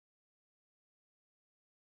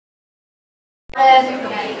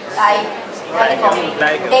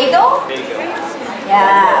Like Dago?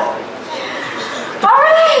 Yeah.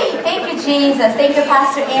 Alright. Thank you, Jesus. Thank you,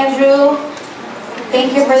 Pastor Andrew.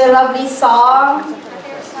 Thank you for the lovely song.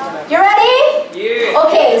 You ready? Yeah.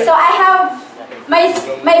 Okay, so I have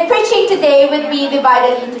my preaching today would be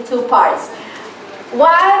divided into two parts.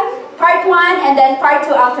 Part one, and then part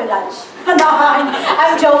two after lunch. No,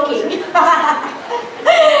 I'm joking.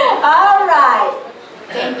 Alright.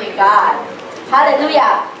 Thank you, God.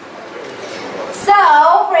 Hallelujah. So,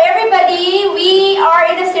 for everybody, we are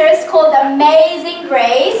in a series called Amazing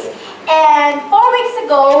Grace. And 4 weeks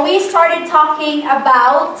ago, we started talking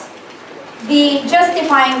about the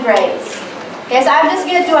justifying grace. Yes, I'm just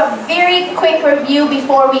going to do a very quick review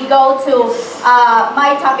before we go to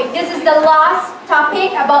my topic. This is the last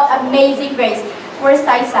topic about amazing grace. Where's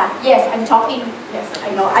Taisa? Yes, I'm talking. Yes,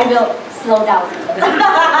 I know. I will slow down.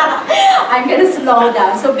 I'm going to slow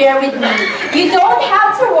down, so bear with me. You don't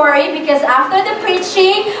have to worry because after the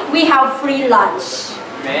preaching, we have free lunch.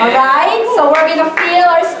 Alright, so we're going to fill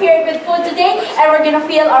our spirit with food today, and we're going to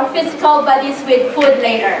fill our physical bodies with food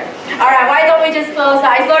later. Alright, why don't we just close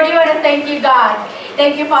our eyes? Lord, we want to thank you, God.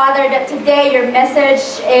 Thank you, Father, that today your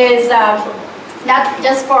message is not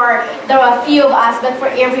just for the few of us, but for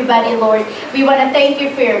everybody, Lord. We want to thank you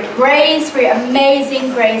for your grace, for your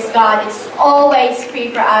amazing grace, God. It's always free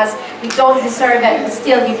for us. We don't deserve it, but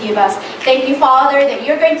still you give us. Thank you, Father, that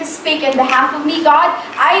you're going to speak in behalf of me, God.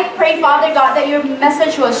 I pray, Father God, that your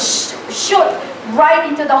message will shoot right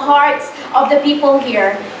into the hearts of the people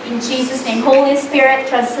here. In Jesus' name, Holy Spirit,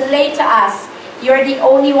 translate to us. You're the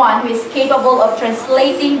only one who is capable of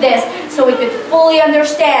translating this so we could fully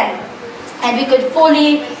understand and we could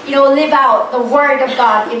fully, live out the Word of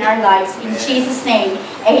God in our lives. In Jesus' name,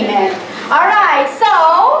 amen. Alright,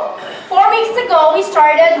 so 4 weeks ago, we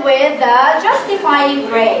started with the justifying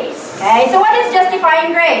grace. Okay, so what is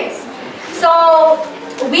justifying grace? So,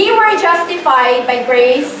 we were justified by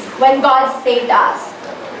grace when God saved us.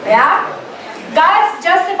 Yeah? God's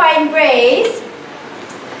justifying grace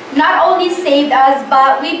not only saved us,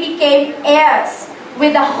 but we became heirs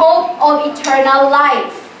with the hope of eternal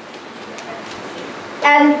life.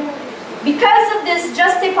 And because of this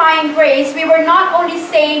justifying grace, we were not only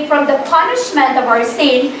saved from the punishment of our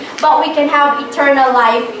sin, but we can have eternal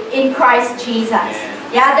life in Christ Jesus.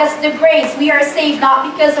 Yeah, that's the grace. We are saved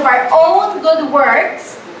not because of our own good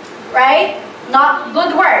works, right? Not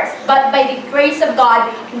good works, but by the grace of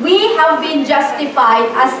God, we have been justified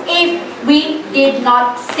as if we did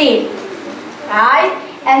not sin. Right?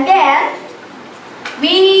 And then,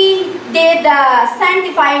 we did the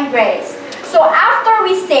sanctifying grace. So after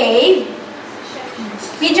we save,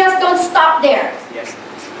 we just don't stop there. Yes.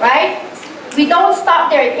 Right? We don't stop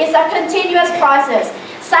there. It's a continuous process.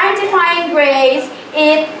 Sanctifying grace,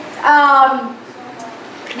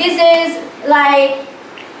 this is like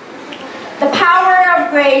the power of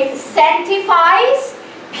grace sanctifies,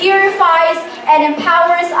 purifies, and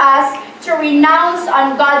empowers us to renounce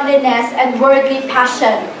ungodliness and worldly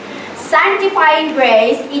passion. Sanctifying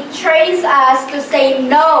grace, it trains us to say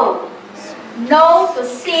no to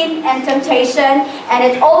sin and temptation, and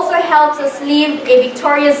it also helps us live a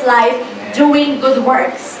victorious life doing good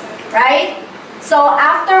works, right? So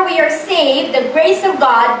after we are saved, the grace of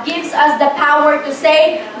God gives us the power to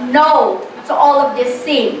say no to all of this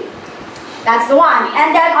sin. That's the one.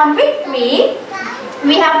 And then on week 3,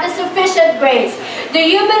 we have the sufficient grace. Do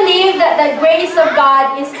you believe that the grace of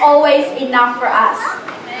God is always enough for us?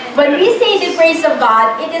 When we say the grace of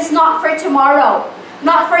God, it is not for tomorrow,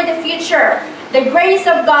 not for the future. The grace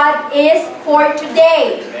of God is for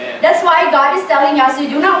today. That's why God is telling us, you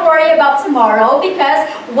do not worry about tomorrow, because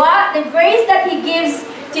the grace that He gives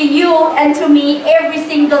to you and to me every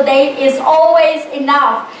single day is always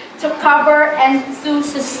enough to cover and to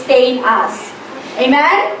sustain us.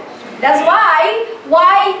 Amen? That's why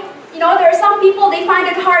there are some people, they find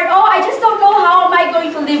it hard, I just don't know how am I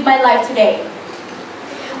going to live my life today.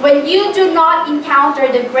 When you do not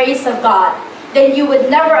encounter the grace of God, then you would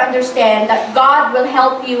never understand that God will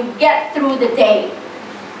help you get through the day.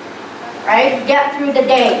 Right? Get through the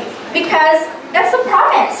day. Because that's a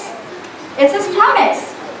promise. It's His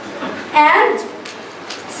promise. And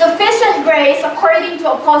sufficient grace, according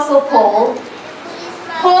to Apostle Paul,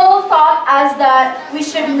 Paul taught us that we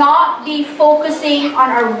should not be focusing on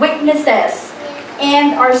our weaknesses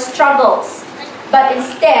and our struggles, but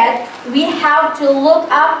instead, we have to look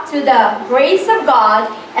up to the grace of God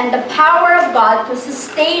and the power of God to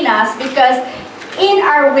sustain us, because in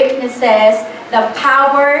our weaknesses, the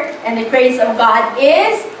power and the grace of God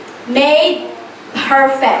is made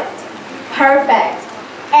perfect. Perfect.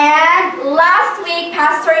 And last week,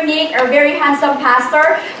 Pastor Nick, our very handsome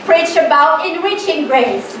pastor, preached about enriching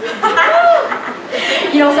grace.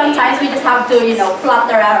 Sometimes we just have to,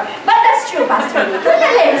 flutter out. But that's true, Pastor Nick. Look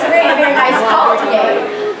at him. It's a very, very nice quote today.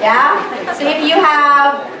 Yeah? So if you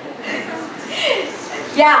have,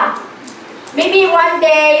 maybe one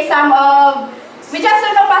day we just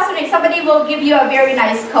don't know, Pastor Nick, somebody will give you a very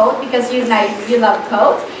nice coat because you love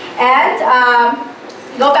coats. And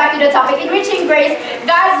go back to the topic, enriching grace.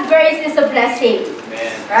 God's grace is a blessing,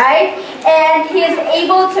 right? And He is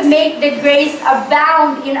able to make the grace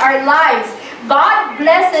abound in our lives. God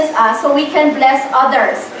blesses us so we can bless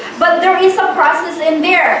others. But there is a process in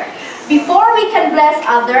there. Before we can bless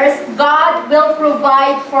others, God will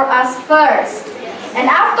provide for us first. And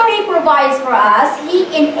after He provides for us, He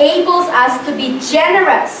enables us to be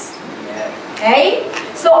generous. Okay?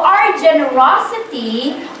 So our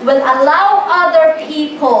generosity will allow other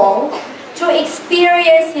people to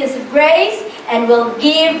experience His grace and will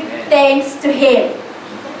give thanks to Him.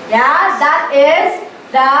 Yeah, that is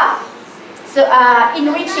the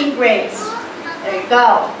enriching grace. There you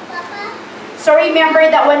go. So remember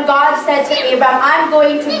that when God said to Abraham, I'm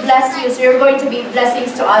going to bless you, so you're going to be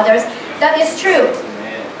blessings to others. That is true.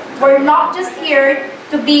 We're not just here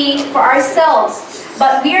to be for ourselves,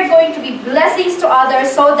 but we are going to be blessings to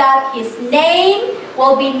others so that His name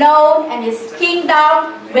will be known and His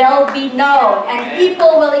kingdom will be known. And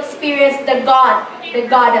people will experience the God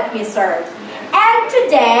that we serve. And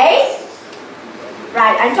today,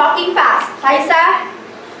 right, I'm talking fast. Liza,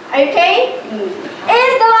 are you okay?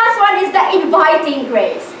 The last one is the inviting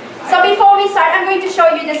grace. So before we start, I'm going to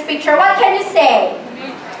show you this picture. What can you say?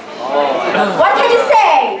 What can you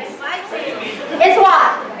say? It's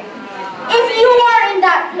what? If you are in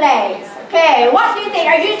that place, okay, what do you think?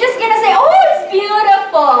 Are you just going to say, oh, it's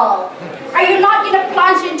beautiful? Are you not going to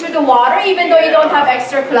plunge into the water even though you don't have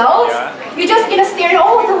extra clothes? You're just going to stare,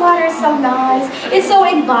 oh, the water is so nice. It's so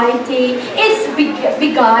inviting. It's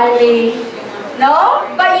beguiling. No?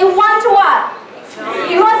 But you want to what?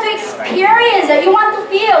 You want to experience it. You want to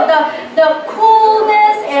feel the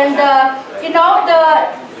coolness and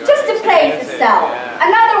just the place itself.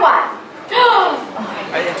 Another one.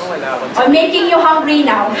 I'm making you hungry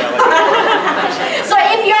now. So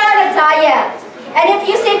if you're on a diet, and if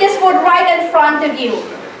you see this food right in front of you,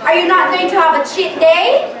 are you not going to have a cheat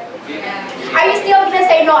day? Are you still going to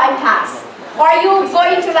say, no, I pass? Or are you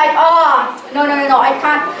going to like, oh, no, I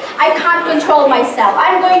can't control myself.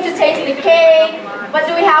 I'm going to taste the cake. What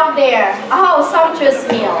do we have there? Oh, sumptuous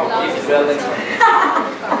meal.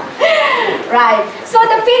 Right. So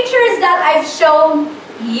the pictures that I've shown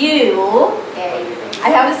you, okay, I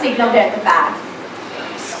have a signal there at the back.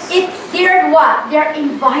 They're what? They're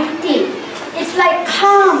inviting. It's like,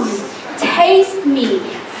 come, taste me,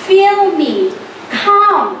 feel me,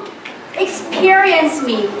 come, experience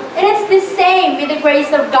me. And it's the same with the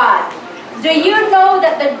grace of God. Do you know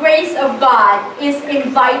that the grace of God is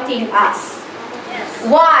inviting us? Yes.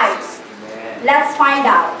 Why? Let's find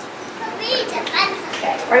out.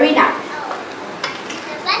 Okay, Marina.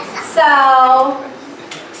 So,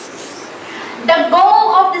 the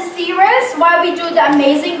goal of the series, while we do the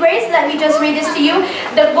Amazing Grace, let me just read this to you.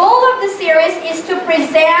 The goal of the series is to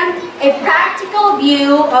present a practical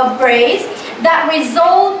view of grace that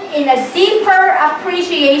result in a deeper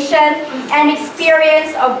appreciation and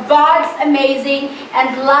experience of God's amazing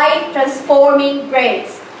and life-transforming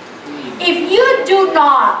grace. If you do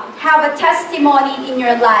not have a testimony in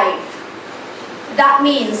your life, that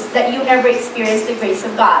means that you never experienced the grace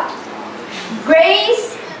of God.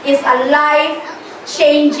 Grace is a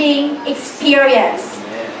life-changing experience.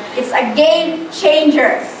 It's a game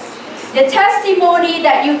changer. The testimony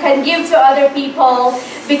that you can give to other people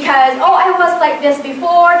because, oh, I was like this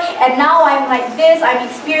before and now I'm like this, I'm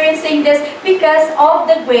experiencing this because of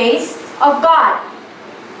the grace of God.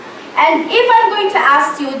 And if I'm going to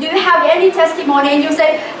ask you, do you have any testimony? And you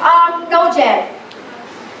say, no, Jen.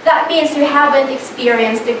 That means you haven't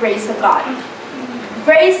experienced the grace of God.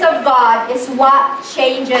 Grace of God is what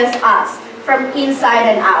changes us from inside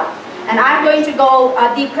and out. And I'm going to go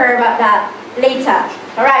deeper about that later.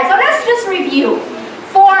 Alright, so let's just review.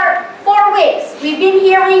 For 4 weeks, we've been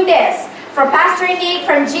hearing this from Pastor Nick,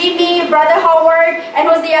 from Jimmy, Brother Howard, and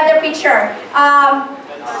who's the other picture?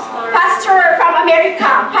 Pastor from America,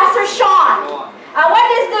 Pastor Sean. What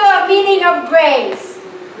is the meaning of grace?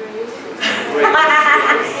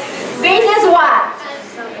 Grace is what?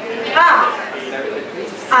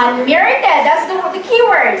 Unmerited. That's the key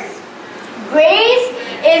word. Grace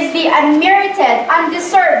is the unmerited,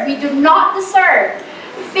 undeserved. We do not deserve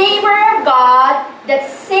favor of God that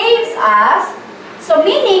saves us. So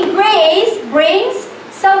meaning grace brings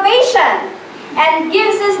salvation. And and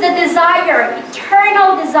gives us the desire,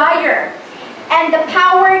 eternal desire, and the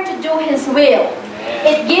power to do His will.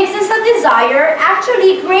 It gives us a desire.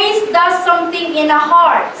 Actually, grace does something in our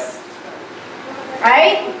hearts.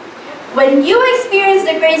 Right? When you experience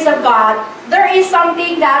the grace of God, there is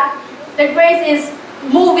something that the grace is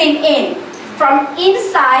moving in, from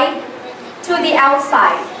inside to the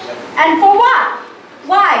outside. And for what?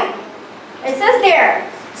 Why? It says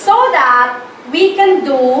there, so that we can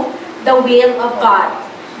do the will of God.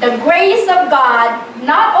 The grace of God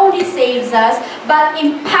not only saves us, but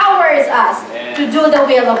empowers us to do the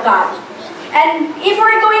will of God. And if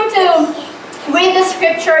we're going to read the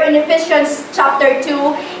scripture in Ephesians chapter 2,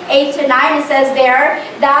 8-9, it says there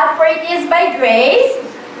that for it is by grace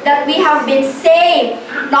that we have been saved,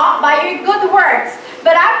 not by your good works.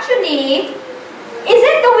 But actually, is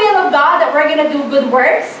it the will of God that we're going to do good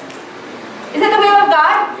works? Is it the will of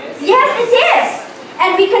God? Yes, it is.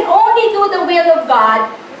 And we can only do the will of God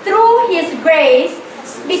through His grace,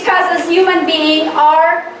 because as human beings,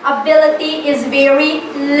 our ability is very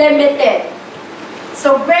limited.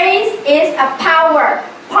 So grace is a power.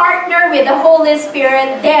 Partner with the Holy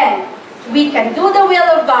Spirit, then we can do the will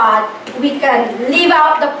of God. We can live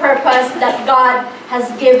out the purpose that God has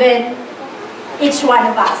given each one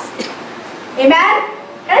of us. Amen?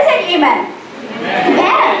 Can I say amen?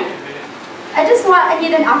 Amen. I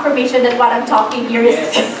need an affirmation that what I'm talking here is,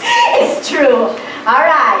 is true.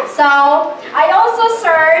 Alright, so I also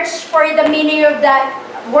searched for the meaning of that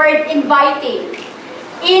word inviting.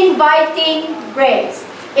 Inviting grace.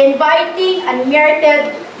 Inviting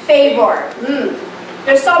unmerited favor.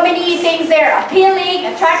 There's so many things there.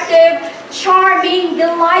 Appealing, attractive, charming,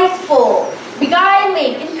 delightful,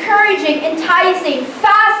 beguiling, encouraging, enticing,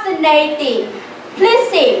 fascinating,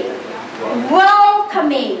 pleasing,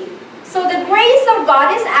 welcoming. So the grace of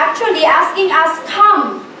God is actually asking us,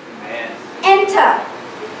 come, enter,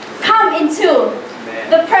 come into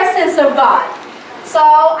the presence of God. So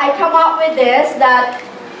I come up with this, that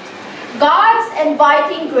God's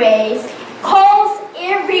inviting grace calls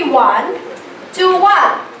everyone to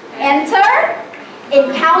what? Enter,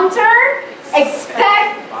 encounter,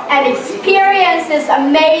 expect, and experience this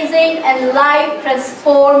amazing and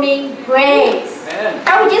life-transforming grace.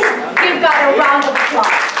 Can we just give God a round of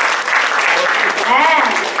applause?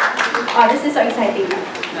 Oh, this is so exciting.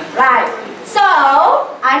 Right. So,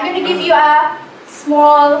 I'm going to give you a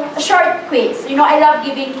short quiz. You know, I love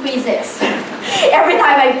giving quizzes every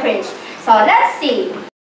time I preach. So, let's see.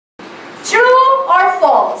 True or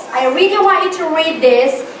false? I really want you to read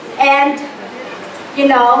this and, you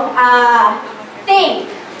know, think.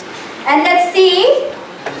 And let's see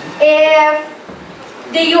if,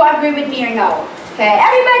 do you agree with me or no? Okay,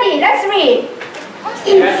 everybody, let's read.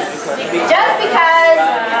 Just because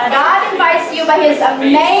God invites you by His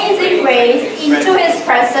amazing grace into His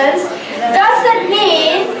presence doesn't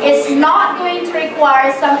mean it's not going to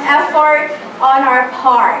require some effort on our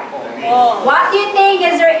part. What do you think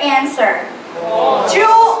is your answer?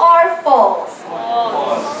 True or false?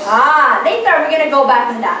 Later we're going to go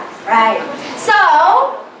back on that. Right. So,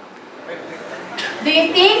 do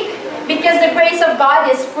you think because the grace of God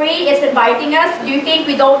is free, it's inviting us, do you think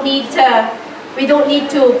we don't need to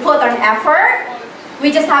put an effort?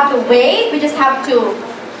 We just have to wait. We just have to,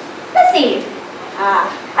 let's see.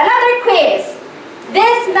 Another quiz.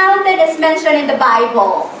 This mountain is mentioned in the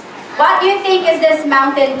Bible. What do you think is this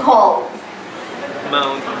mountain called?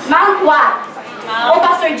 Mount what? Oh,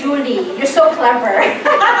 Pastor Julie, you're so clever.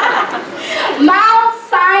 Mount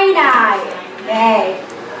Sinai. Okay.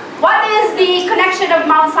 What is the connection of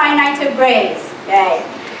Mount Sinai to grace? Okay.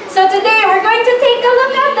 So today we're going to take a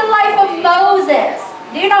look at the life of Moses.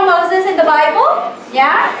 Do you know Moses in the Bible?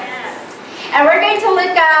 Yeah? And we're going to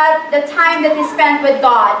look at the time that he spent with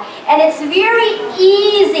God. And it's very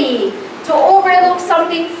easy to overlook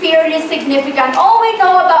something fairly significant. All we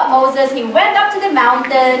know about Moses, he went up to the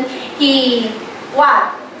mountain.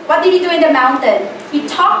 What did he do in the mountain? He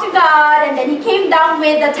talked to God, and then he came down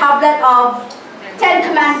with the tablet of 10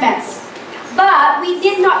 Commandments. But we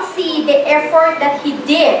did not see the effort that he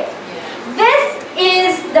did. This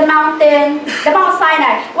is the Mount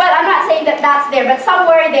Sinai. Well, I'm not saying that that's there, but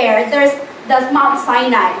somewhere there's Mount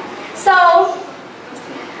Sinai. So,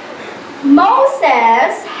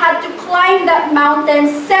 Moses had to climb that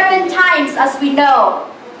mountain 7 times, as we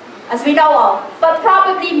know of, but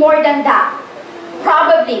probably more than that.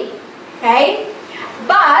 Probably, okay?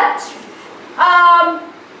 But,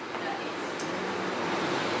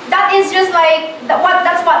 that is just like,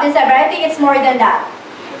 that's what they said, but I think it's more than that.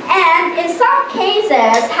 And in some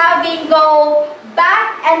cases, having go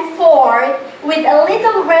back and forth with a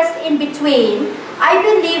little rest in between, I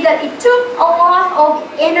believe that it took a lot of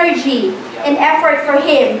energy and effort for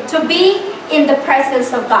him to be in the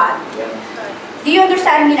presence of God. Do you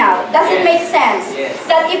understand me now? Does it make sense?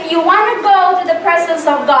 That if you want to go to the presence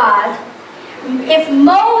of God, if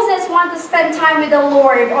Moses wants to spend time with the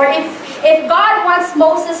Lord, or if God wants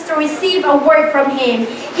Moses to receive a word from him,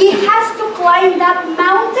 he has to climb that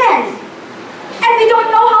mountain. And we don't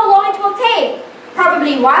know how long it will take.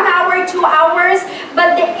 Probably 1 hour, 2 hours,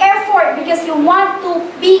 but the effort, because you want to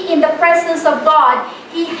be in the presence of God,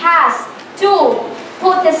 he has to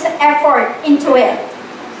put this effort into it.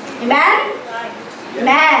 Amen?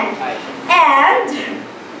 Amen. And,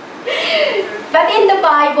 but in the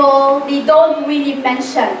Bible, they don't really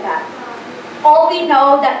mention that. All we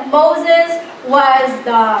know that Moses was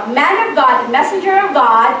the man of God, the messenger of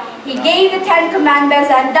God. He gave the 10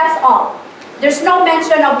 commandments, and that's all. There's no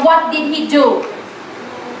mention of what did he do.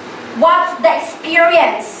 What's the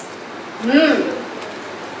experience?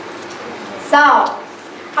 So,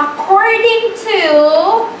 according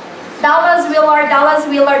to Dallas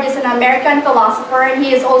Willard is an American philosopher, and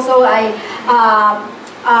he is also a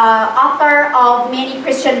author of many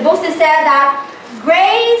Christian books. He said that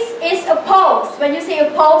grace is opposed. When you say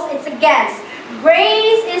opposed, it's against.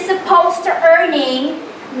 Grace is opposed to earning,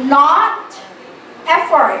 not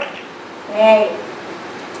effort. Okay.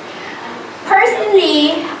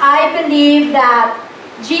 Personally, I believe that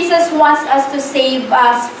Jesus wants us to save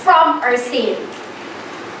us from our sin.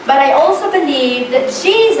 But I also believe that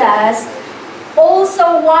Jesus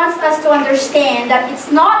also wants us to understand that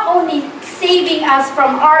it's not only saving us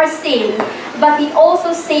from our sin, but He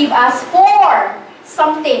also saves us for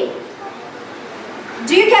something.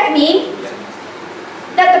 Do you get me?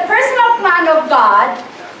 That the personal plan of God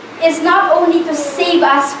is not only to save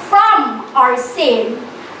us from our sin,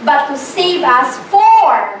 but to save us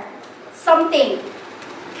for something.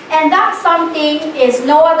 And that something is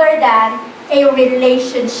no other than a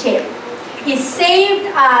relationship. He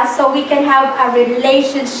saved us so we can have a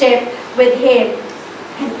relationship with Him.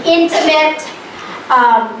 An intimate,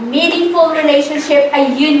 meaningful relationship,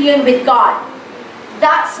 a union with God.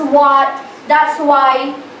 That's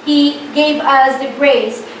why He gave us the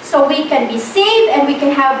grace, so we can be saved and we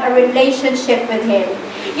can have a relationship with Him.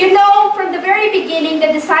 You know, from the very beginning,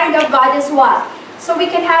 the design of God is what? So we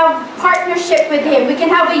can have partnership with Him. We can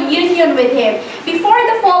have a union with Him. Before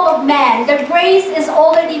the fall of man, the grace has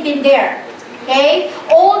already been there. Okay?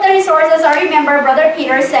 All the resources, I remember Brother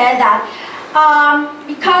Peter said that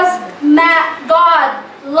because God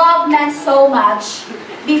loved man so much,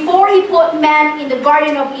 before He put man in the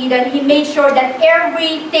Garden of Eden, He made sure that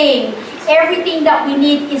everything that we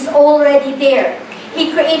need is already there.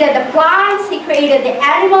 He created the plants, He created the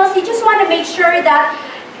animals. He just wanted to make sure that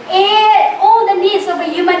all the needs of a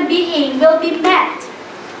human being will be met.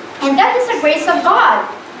 And that is the grace of God.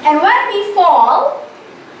 And when we fall,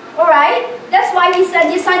 alright, that's why He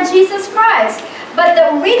sent His Son Jesus Christ. But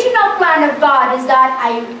the original plan of God is that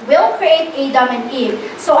I will create Adam and Eve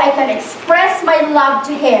so I can express my love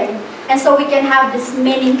to Him, and so we can have this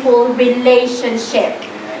meaningful relationship.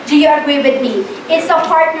 Do you agree with me? It's a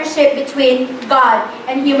partnership between God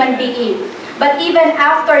and human being. But even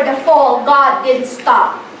after the fall, God didn't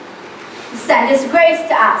stop. He sent His grace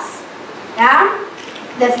to us. Yeah?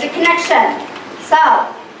 That's the connection. So,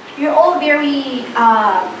 you're all very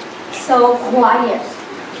so quiet.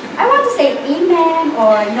 I want to say amen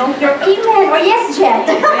or no, your amen or yes, Jen.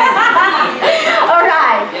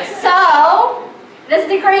 Alright, so that's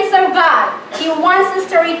the grace of God. He wants us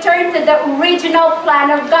to return to the original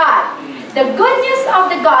plan of God. The good news of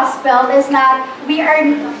the gospel is that we are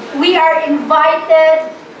not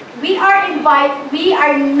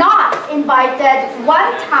invited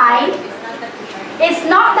one time. It's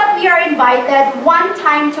not that we are invited one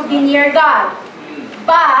time to be near God,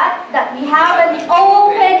 but that we have an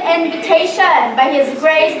open invitation by His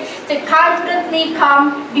grace to confidently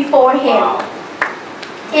come before Him.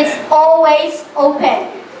 It's always open.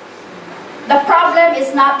 The problem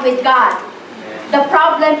is not with God. The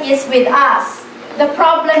problem is with us. The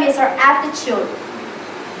problem is our attitude.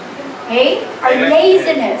 Okay? Our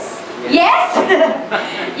laziness. Yes?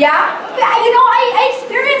 Yeah? You know, I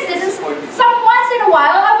experience this. Some once in a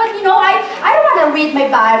while, I don't want to read my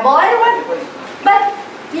Bible. But,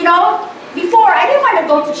 you know, before, I didn't want to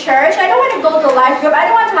go to church. I don't want to go to life group. I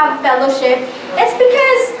don't want to have a fellowship. It's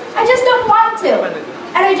because I just don't want to.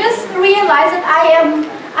 And I just realized that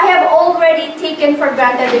I have already taken for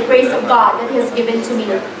granted the grace of God that He has given to me.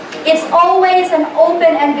 It's always an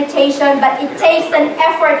open invitation, but it takes an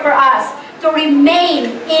effort for us to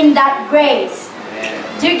remain in that grace.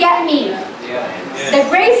 Do you get me? The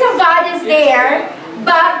grace of God is there,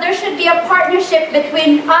 but there should be a partnership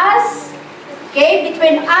between us, okay,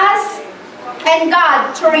 between us and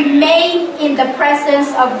God to remain in the presence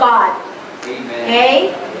of God.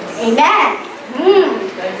 Okay? Amen.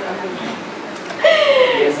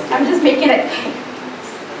 I'm just making it.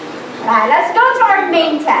 Right, let's go to our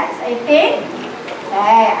main text, I think.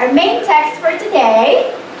 Okay, our main text for today.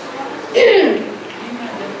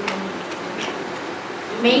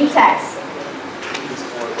 Main text.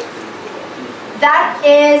 That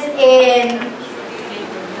is in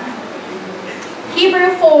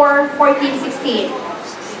Hebrew 4:14-16.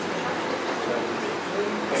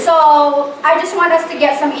 So I just want us to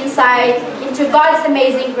get some insight into God's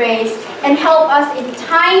amazing grace and help us in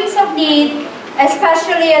times of need,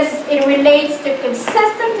 especially as it relates to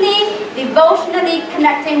consistently, devotionally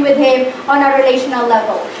connecting with Him on a relational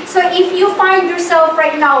level. So if you find yourself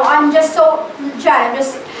right now, I'm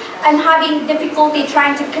having difficulty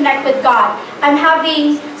trying to connect with God. I'm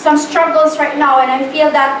having some struggles right now, and I feel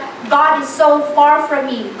that God is so far from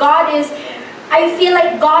me. I feel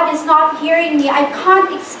like God is not hearing me. I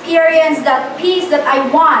can't experience that peace that I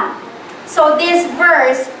want. So this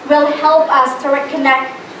verse will help us to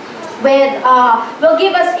reconnect with, will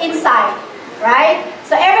give us insight, right?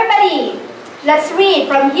 So everybody, let's read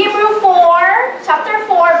from Hebrew 4, chapter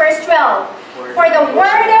 4, verse 12. For the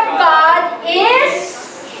word of God is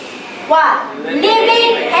what?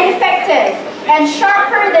 Living and effective, and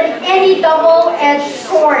sharper than any double-edged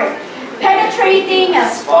sword, penetrating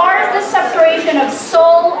as far as the separation of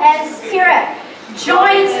soul and spirit,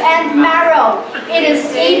 joints and marrow. It is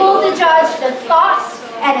able to judge the thoughts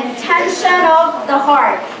and intention of the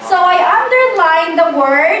heart. So I underlined the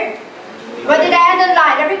word. What did I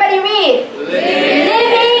underline? Everybody read.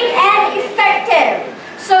 Living and effective.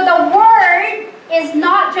 So the word is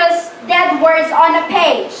not just dead words on a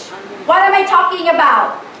page. What am I talking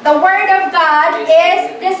about? The word of God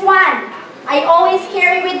is this one. I always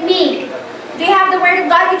carry with me. Do you have the word of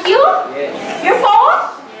God with you? Yes. Your phone?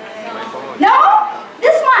 No?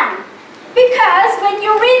 This one. Because when you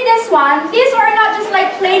read this one, these are not just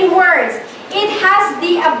like plain words. It has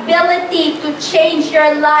the ability to change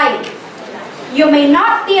your life. You may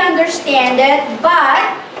not understand it, but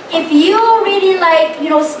if you really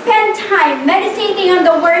spend time meditating on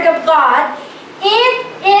the word of God, it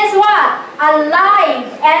is what? Alive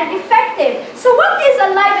and effective. So what is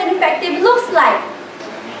alive and effective looks like?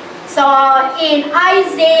 So in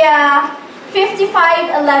Isaiah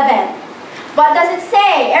 55:11, what does it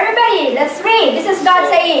say? Everybody, let's read. This is God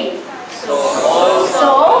saying.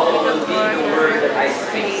 So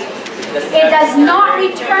it does not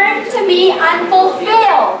return to me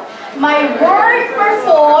unfulfilled. My word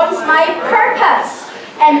performs my purpose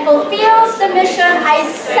and fulfills the mission I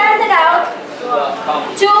sent it out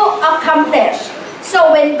to accomplish.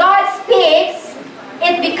 So when God speaks,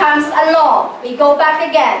 it becomes a law. We go back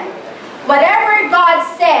again. Whatever God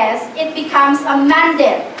says, it becomes a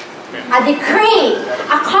mandate, a decree,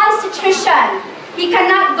 a constitution. He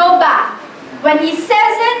cannot go back. When He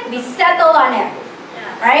says it, we settle on it.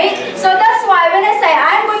 Right? So that's why when I say,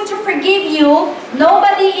 I'm going to forgive you,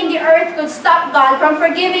 nobody in the earth could stop God from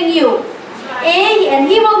forgiving you. And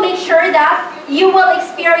He will make sure that you will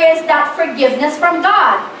experience that forgiveness from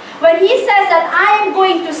God. When He says that I am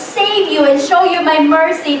going to save you and show you my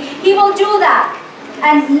mercy, He will do that.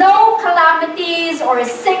 And no calamities or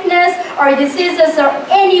sickness or diseases or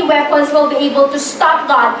any weapons will be able to stop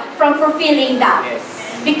God from fulfilling that. Yes.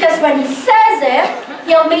 Because when He says it,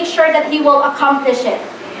 He'll make sure that He will accomplish it.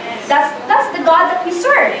 That's the God that we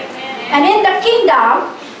serve. And in the kingdom,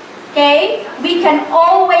 okay, we can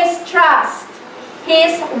always trust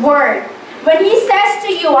His word. When He says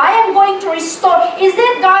to you, I am going to restore, is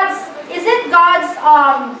it God's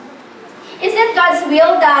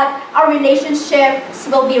will that our relationships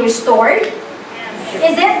will be restored?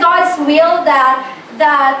 Is it God's will that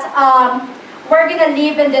we're gonna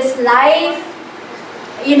live in this life,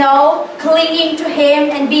 clinging to Him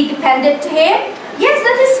and be dependent to Him? Yes,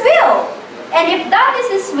 that's His will. And if that is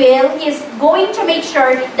His will, He is going to make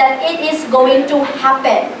sure that it is going to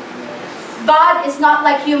happen. God is not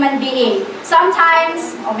like human being.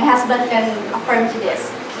 Sometimes, my husband can affirm to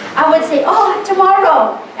this. I would say,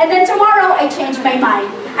 tomorrow. And then tomorrow, I change my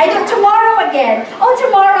mind. I do tomorrow again.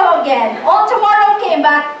 Tomorrow again. Tomorrow came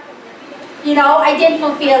back. I didn't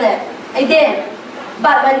fulfill it. I didn't.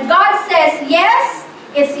 But when God says yes,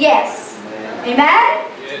 it's yes. Amen?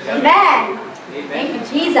 Yes. Amen. Thank you,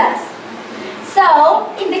 Jesus. So,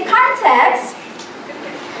 in the context,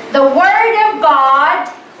 the Word of God,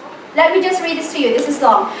 let me just read this to you. This is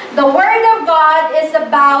long. The Word of God is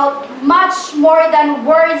about much more than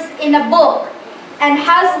words in a book. and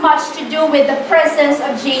has much to do with the presence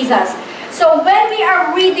of Jesus. So when we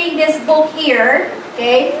are reading this book here,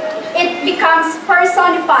 okay, it becomes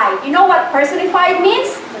personified. You know what personified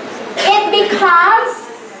means?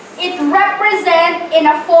 It represents in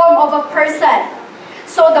a form of a person.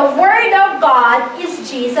 So the Word of God is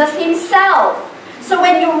Jesus Himself. So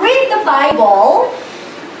when you read the Bible,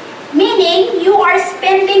 meaning you are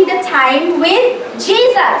spending the time with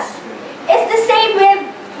Jesus. It's the same with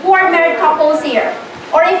who are married couples here.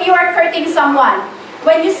 Or if you are courting someone.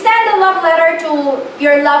 When you send a love letter to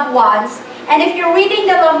your loved ones, and if you're reading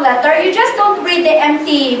the love letter, you just don't read the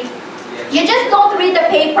empty, you just don't read the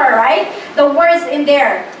paper, right? The words in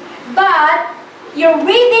there. But you're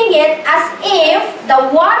reading it as if the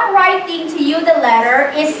one writing to you the letter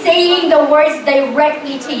is saying the words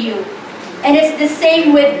directly to you. And it's the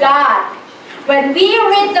same with God. When we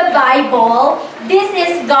read the Bible, this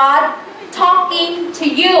is God talking to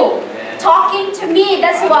you, talking to me.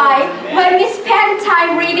 That's why when we spend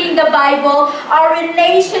time reading the Bible, our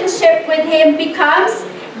relationship with Him becomes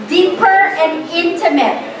deeper and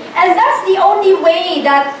intimate. And that's the only way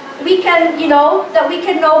that we can, that we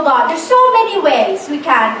can know God. There's so many ways we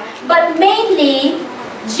can. But mainly,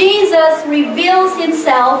 Jesus reveals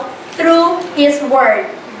Himself through His Word.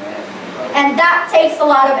 And that takes a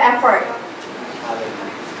lot of effort.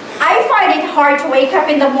 I find it hard to wake up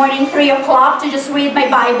in the morning 3 o'clock to just read my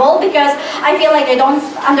Bible because I feel like I don't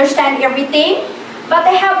understand everything. But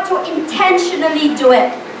I have to intentionally do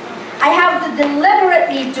it. I have to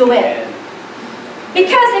deliberately do it.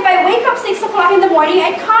 Because if I wake up 6 o'clock in the morning,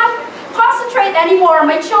 I can't concentrate anymore.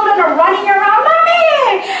 My children are running around.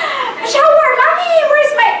 Mommy! Shower! Mommy!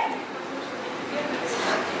 Where's my...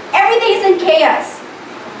 Everything is in chaos.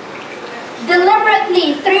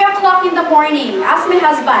 Deliberately, 3 o'clock in the morning, ask my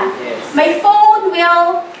husband, my phone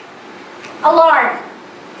will alarm.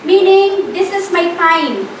 Meaning, this is my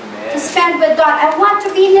time to spend with God. I want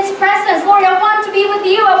to be in His presence. Lord, I want to be with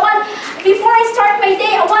you. Before I start my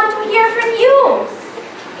day, I want to hear from you.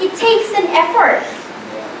 It takes an effort.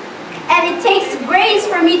 And it takes grace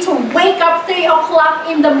for me to wake up 3 o'clock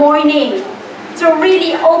in the morning to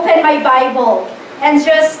really open my Bible and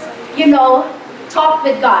just, talk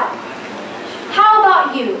with God. How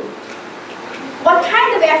about you? What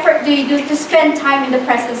kind of effort do you do to spend time in the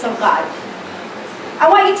presence of God? I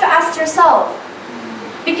want you to ask yourself.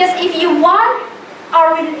 Because if you want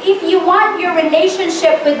your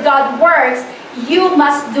relationship with God works, you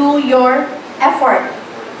must do your effort.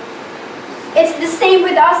 It's the same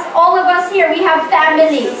with us, all of us here, we have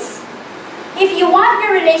families. If you want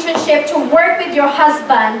your relationship to work with your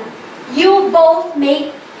husband, you both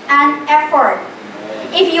make an effort.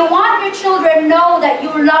 If you want your children to know that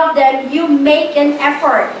you love them, you make an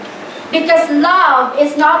effort. Because love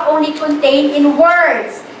is not only contained in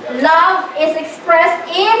words. Love is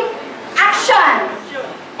expressed in action.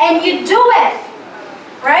 And you do it.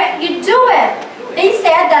 Right? You do it. They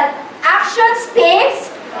said that action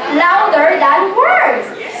speaks louder than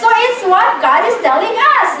words. So it's what God is telling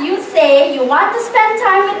us. You say, you want to spend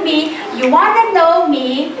time with me, you want to know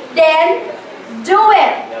me, then do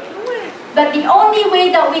it. But the only way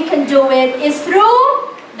that we can do it is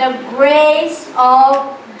through the grace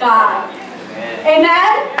of God.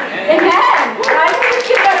 Amen? Amen. I think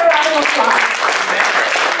you got a round of applause.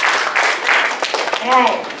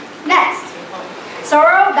 Okay. Next. So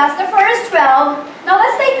that's the first 12. Now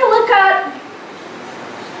let's take a look at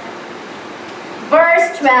verse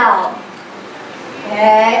 12.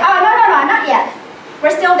 Okay. Oh, no, not yet.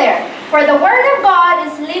 We're still there. For the Word of God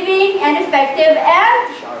is living and effective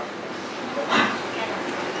and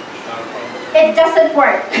it doesn't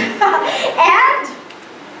work. And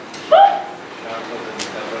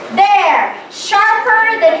there,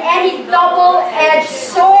 sharper than any double-edged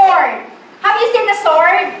sword. Have you seen the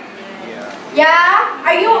sword? Yeah?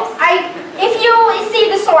 If you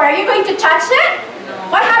see the sword, are you going to touch it?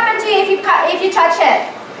 What happens to you if you touch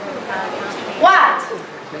it? What?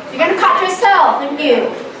 You're going to cut yourself, aren't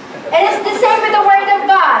you? And it's the same with the Word of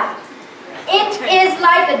God. It is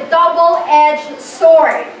like a double-edged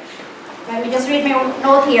sword. Let me just read my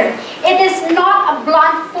note here. It is not a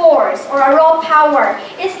blunt force or a raw power.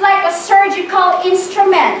 It's like a surgical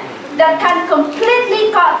instrument that can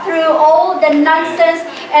completely cut through all the nonsense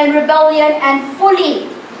and rebellion and fully.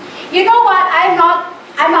 You know what? I'm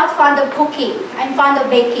not fond of cooking. I'm fond of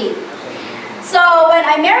baking. So when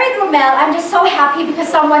I married Romel, I'm just so happy because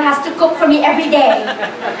someone has to cook for me every day.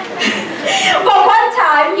 But one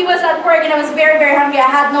time, he was at work and I was very, very hungry. I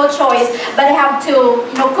had no choice, but I have to,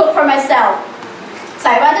 cook for myself. So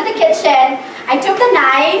I went to the kitchen, I took the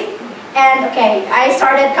knife, and I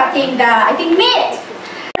started cutting the, meat.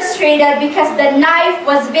 frustrated because the knife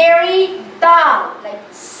was very dull, like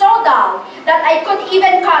so dull that I could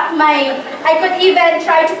even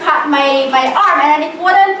try to cut my arm and it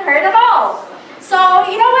wouldn't hurt at all. So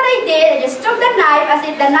you know what I did? I just took the knife, as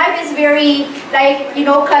if the knife is very, like, you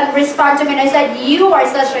know, can respond to me, and I said, you are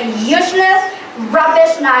such a useless,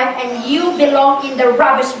 rubbish knife and you belong in the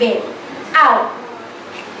rubbish bin. Out.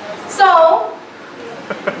 So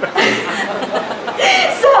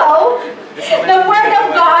the word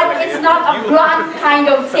of God is not a blunt kind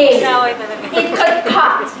of thing. It could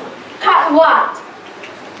cut. Cut what?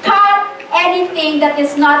 Cut anything that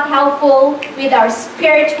is not helpful with our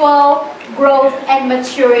spiritual growth and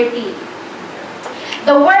maturity.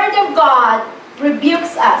 The word of God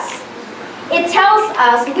rebukes us. It tells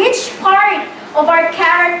us which part of our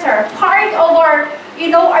character, part of our, you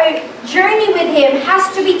know, our journey with Him has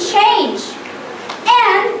to be changed.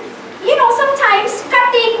 And you know, sometimes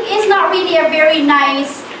cutting is not really a very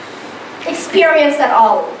nice experience at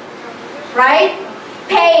all, right?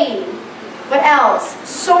 Pain, what else?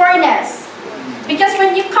 Soreness. Because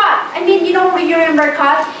when you cut, I mean, you know, when you remember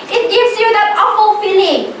cut, it gives you that awful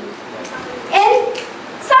feeling. And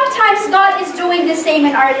sometimes God is doing the same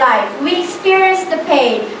in our life. We experience the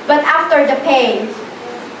pain, but after the pain,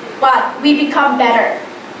 what? We become better.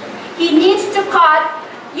 He needs to cut,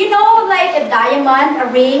 you know, like a diamond, a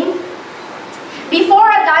ring.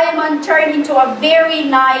 Before a diamond turns into a very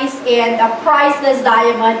nice and a priceless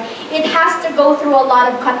diamond, it has to go through a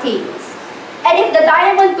lot of cuttings. And if the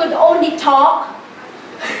diamond could only talk,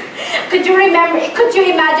 could you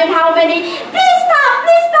imagine how many, please stop,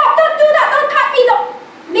 don't do that, don't cut me, don't.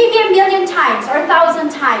 Maybe 1,000,000 times or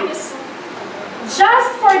 1,000 times.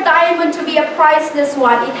 Just for diamond to be a priceless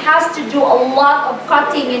one, it has to do a lot of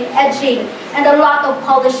cutting and edging and a lot of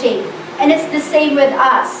polishing. And it's the same with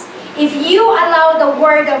us. If you allow the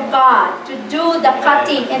Word of God to do the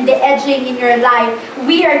cutting and the edging in your life,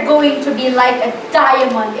 we are going to be like a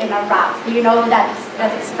diamond in a rough. You know that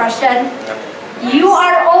expression? You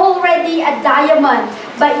are already a diamond,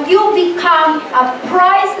 but you become a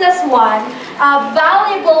priceless one, a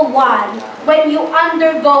valuable one, when you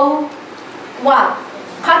undergo what?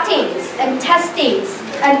 Cuttings and testings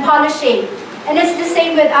and polishing. And it's the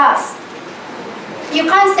same with us. You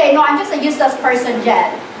can't say, no, I'm just a useless person,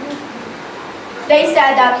 Jen. They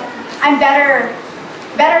said that I'm better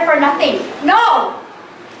for nothing. No!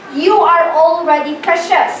 You are already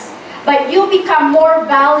precious, but you become more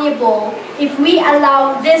valuable if we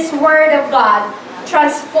allow this Word of God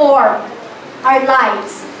transform our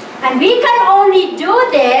lives. And we can only do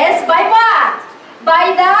this by what?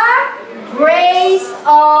 By the grace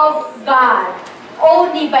of God.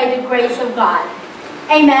 Only by the grace of God.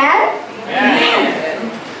 Amen?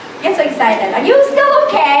 Amen. Get so excited. Are you still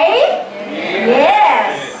okay?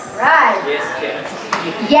 Yes. Right. Yes, Jen.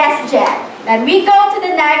 Yes, Jen. Then we go to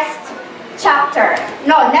the next chapter.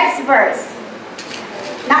 No, next verse.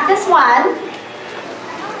 Not this one.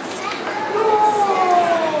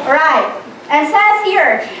 Right. And says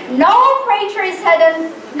here, no creature is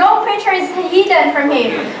hidden from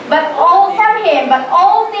Him, but all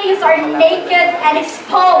things are naked and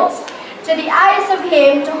exposed to the eyes of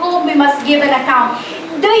Him to whom we must give an account.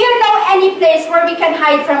 Do you know any place where we can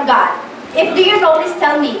hide from God? If do you know, please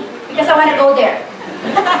tell me, because I want to go there.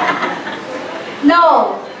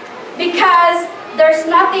 No, because there's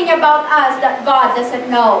nothing about us that God doesn't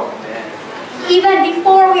know. Even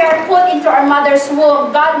before we are put into our mother's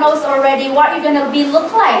womb, God knows already what you're going to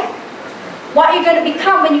look like, what you're going to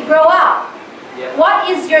become when you grow up. What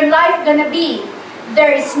is your life going to be?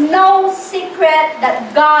 There is no secret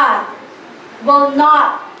that God will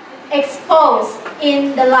not expose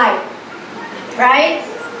in the light. Right?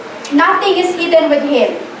 Nothing is hidden with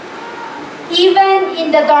Him. Even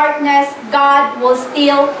in the darkness, God will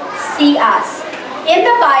still see us. In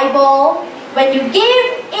the Bible, when you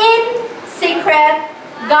give in secret,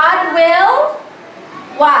 God will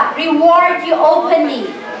what? Reward you openly.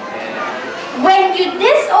 When you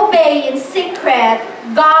disobey in secret,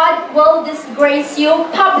 God will disgrace you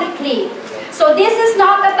publicly. So this is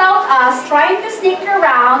not about us trying to sneak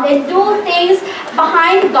around and do things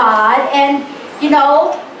behind God and, you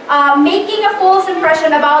know, making a false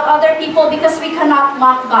impression about other people because we cannot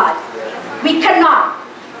mock God. We cannot.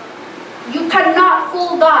 You cannot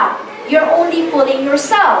fool God. You're only fooling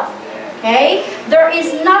yourself. Okay? There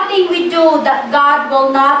is nothing we do that God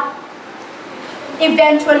will not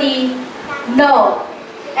eventually know.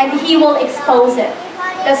 And He will expose it.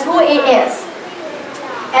 That's who He is.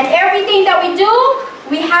 And everything that we do,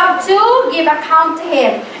 we have to give account to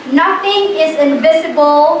Him. Nothing is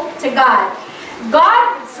invisible to God.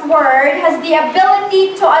 God's word has the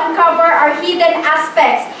ability to uncover our hidden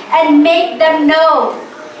aspects and make them known.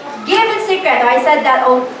 Give a secret. I said that.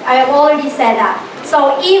 Oh, I have already said that.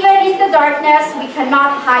 So even in the darkness, we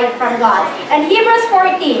cannot hide from God. And Hebrews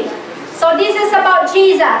 14. So this is about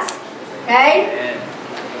Jesus. Okay?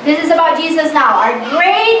 This is about Jesus now. Our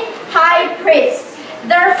great high priest.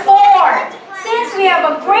 Therefore, since we have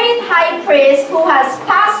a great high priest who has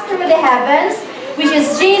passed through the heavens, which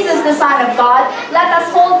is Jesus, the Son of God, let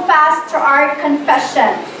us hold fast to our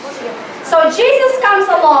confession. So Jesus comes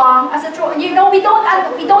along as a true. You know, we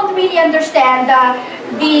don't really understand what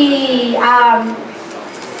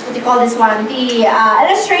do you call this one? The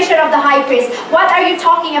illustration of the high priest. What are you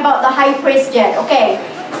talking about the high priest yet? Okay.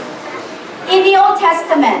 In the Old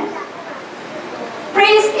Testament,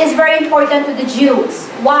 priest is very important to the Jews.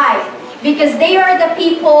 Why? Because they are the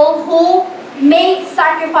people who make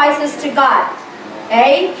sacrifices to God.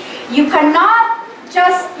 Okay? You cannot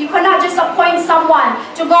just appoint someone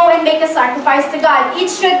to go and make a sacrifice to God. It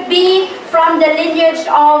should be from the lineage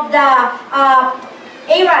of the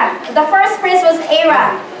Aaron. The first priest was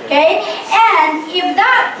Aaron. Okay? And if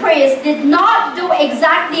that priest did not do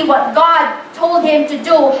exactly what God told him to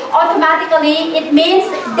do, automatically it means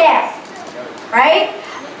death. Right?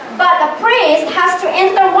 But the priest has to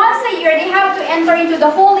enter once a year. They have to enter into the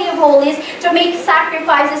Holy of Holies to make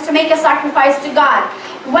sacrifices, to make a sacrifice to God.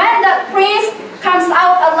 When the priest comes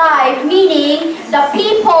out alive, meaning the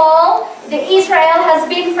people, the Israel has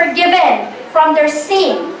been forgiven from their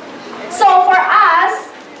sin. So for us,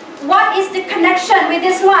 what is the connection with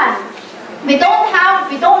this one? We don't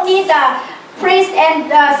need a priest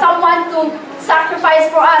and someone to sacrifice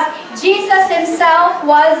for us. Jesus himself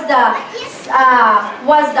was the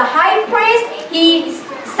high priest. He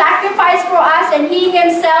sacrificed for us, and he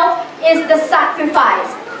himself is the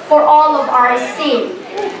sacrifice for all of our sin.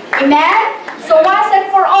 Amen? So once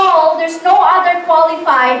and for all, there's no other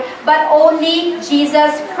qualified but only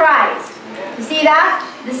Jesus Christ. You see that?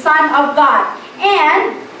 The Son of God.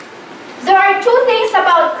 And there are two things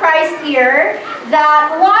about Christ here,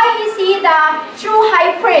 that why is he the true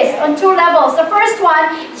high priest on two levels. The first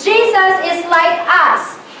one, Jesus is like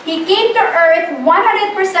us. He came to earth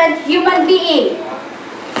 100% human being.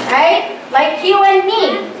 Right? Like you and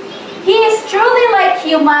me. He is truly like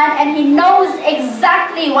human, and he knows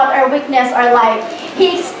exactly what our weaknesses are like.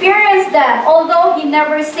 He experienced them, although he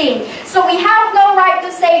never sinned. So we have no right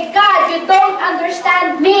to say, God, you don't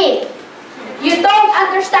understand me. You don't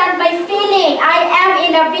understand my feeling. I am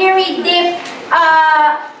in a very deep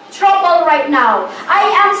trouble right now. I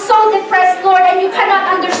am so depressed, Lord, and you cannot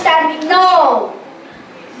understand me. No.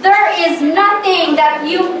 There is nothing that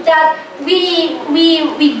we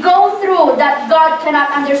go through that God cannot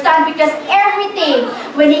understand, because everything,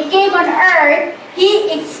 when he came on earth, he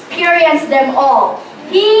experienced them all.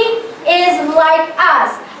 He is like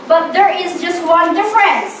us, but there is just one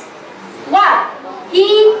difference. What?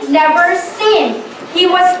 He never sinned. He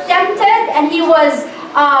was tempted, and he was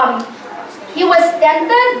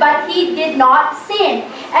tempted, but he did not sin.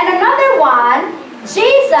 And another one,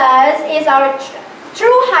 Jesus is our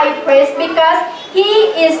true high priest because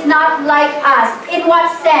he is not like us. In what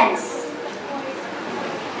sense?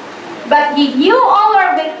 But he knew all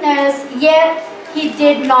our weakness, yet he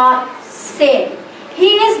did not sin.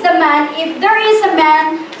 He is the man. If there is a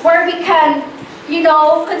man where we can,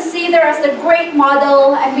 consider as a great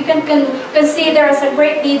model, and we can consider as a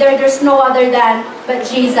great leader, there's no other than but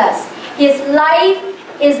Jesus. His life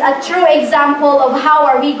is a true example of how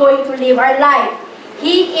are we going to live our life.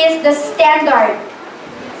 He is the standard.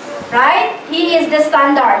 Right? He is the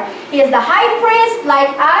standard. He is the high priest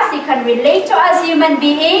like us. He can relate to us human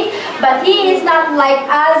being, but he is not like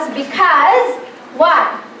us because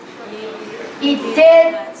what? He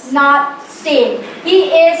did not sin.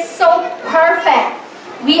 He is so perfect.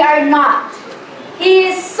 We are not. He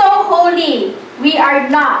is so holy. We are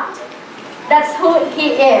not. That's who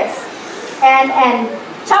he is. And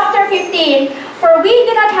chapter 15, for we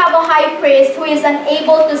do not have a high priest who is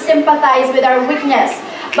unable to sympathize with our weakness,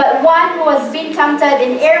 but one who has been tempted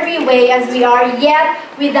in every way as we are, yet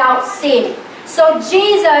without sin. So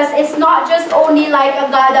Jesus is not just only like a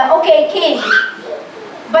God, okay, king,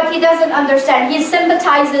 but he doesn't understand. He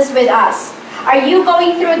sympathizes with us. Are you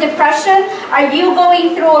going through depression? Are you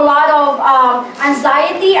going through a lot of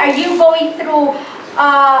anxiety? Are you going through,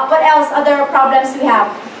 what else, other problems we have?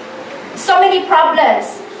 So many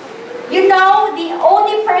problems. You know, the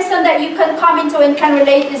only person that you can come into and can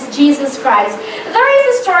relate is Jesus Christ. There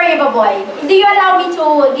is a story of a boy. Do you allow me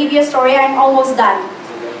to give you a story? I'm almost done.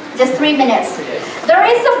 Just 3 minutes. There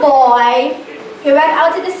is a boy. He went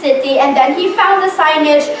out to the city, and then he found the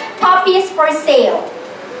signage, puppies for sale.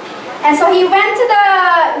 And so he went to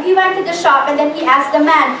the shop, and then he asked the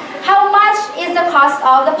man, how much is the cost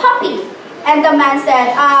of the puppy? And the man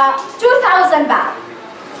said, 2,000 baht.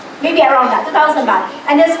 Maybe around that, 2,000 baht.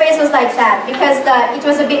 And his face was like sad because it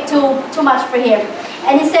was a bit too much for him.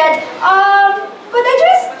 And he said, could I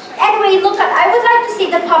just, anyway, I would like to see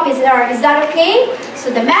the puppies there. Is that okay? So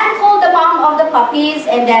the man called the mom of the puppies,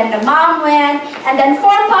 and then the mom went, and then 4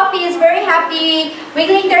 puppies, very happy,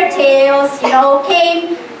 wiggling their tails,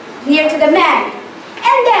 came near to the man.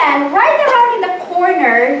 And then, right around in the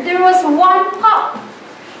corner, there was one pup.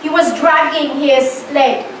 He was dragging his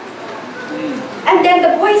leg. And then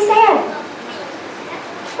the boy said,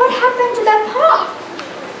 what happened to that pup?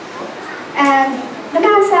 And the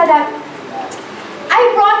man said that, I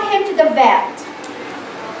brought him to the vet.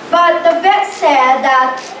 But the vet said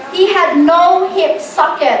that he had no hip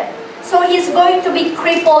socket. So he's going to be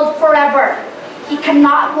crippled forever. He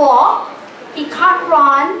cannot walk. He can't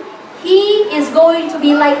run. He is going to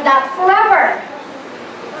be like that forever.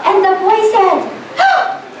 And the boy said,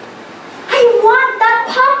 I want that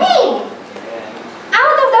puppy.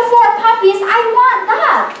 Out of the 4 puppies, I want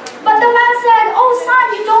that. But the man said, oh son,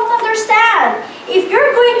 you don't understand. If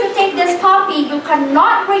you're going to take this puppy, you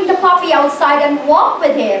cannot bring the puppy outside and walk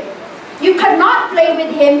with him. You cannot play with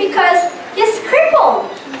him because he's crippled.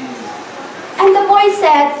 And the boy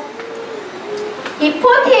said, he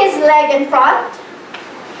put his leg in front.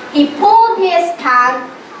 He pulled his pant,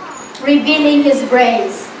 revealing his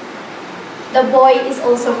brains. The boy is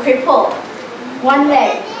also crippled, one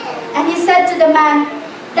leg. And he said to the man,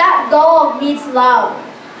 that dog needs love.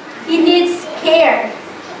 He needs care.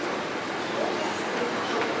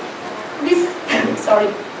 Sorry.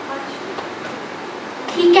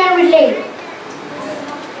 He can relate.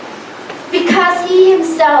 Because he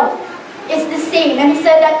himself is the same. And he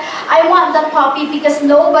said that, I want that puppy because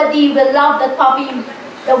nobody will love that puppy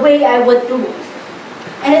the way I would do.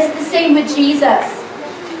 And it's the same with Jesus.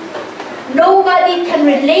 Nobody can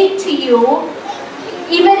relate to you.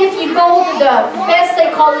 Even if you go to the best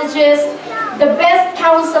psychologist, the best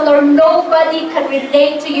counselor, nobody can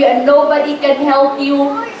relate to you and nobody can help you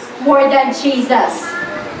more than Jesus.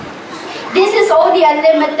 This is only a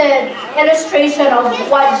limited illustration of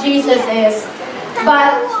what Jesus is.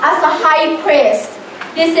 But as a high priest,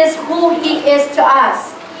 this is who he is to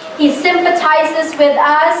us. He sympathizes with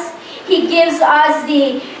us. He gives us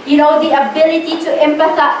the ability to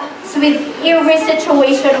empathize with every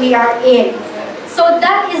situation we are in. So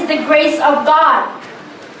that is the grace of God.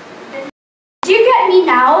 Do you get me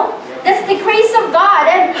now? That's the grace of God.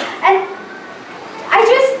 And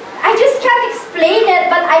I just can't explain it,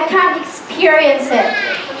 but I can't experience it.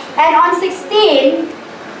 And on 16,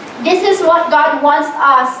 this is what God wants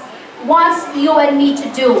you and me to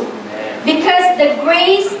do. Because the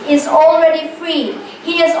grace is already free.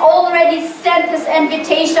 He has already sent his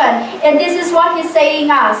invitation. And this is what he's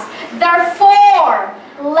saying us. Therefore,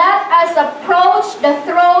 let us approach the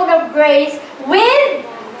throne of grace with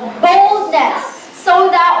boldness, so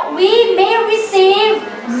that we may receive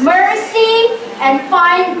mercy and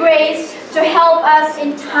find grace to help us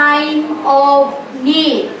in time of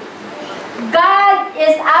need. God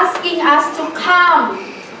is asking us to come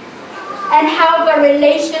and have a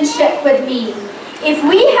relationship with me. If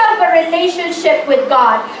we have a relationship with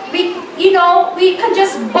God, we can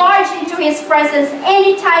just barge into his presence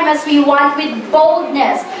anytime as we want with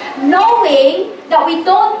boldness, knowing that we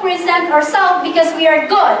don't present ourselves because we are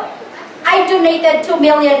good. I donated 2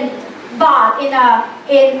 million baht in a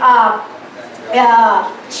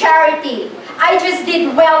charity. I just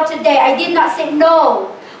did well today. I did not say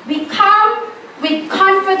no. We come with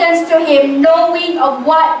confidence to him, knowing of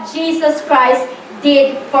what Jesus Christ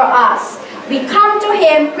did for us. We come to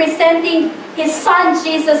him presenting his son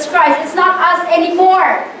Jesus Christ. It's not us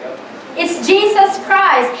anymore. It's Jesus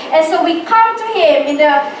Christ. And so we come to him in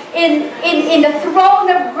the throne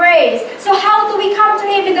of grace. So how do we come to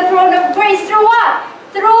him in the throne of grace? Through what?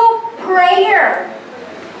 Through prayer.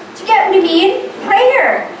 Do you get what I mean?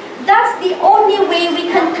 Prayer. That's the only way we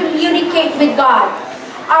can communicate with God.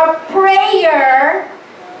 Our prayer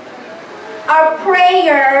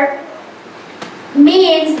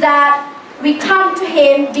means that we come to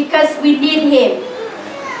him because we need him.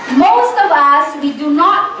 Most of us, we do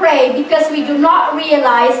not pray because we do not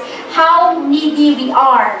realize how needy we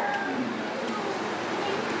are.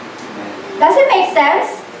 Does it make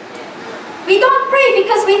sense? We don't pray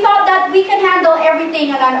because we thought that we can handle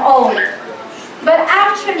everything on our own. But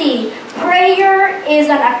actually, prayer is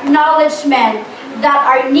an acknowledgement that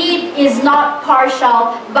our need is not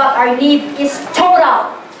partial, but our need is total.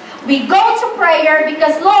 We go to prayer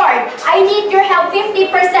because, Lord, I need your help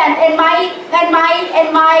 50% and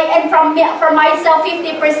from myself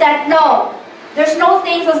 50%. No. There's no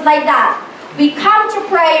things like that. We come to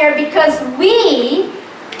prayer because we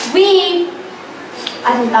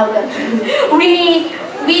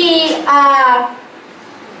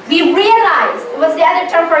realize, what's the other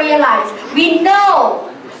term for realize? We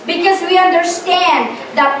know, because we understand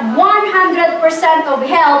that 100% of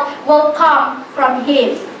help will come from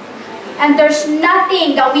Him. And there's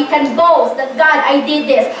nothing that we can boast that, God, I did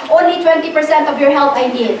this. Only 20% of your help I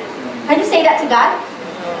did. Can you say that to God?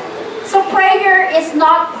 So prayer is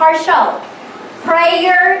not partial.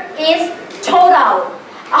 Prayer is total,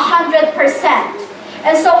 100%.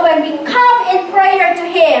 And so when we come in prayer to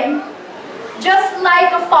Him, just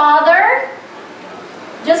like a father,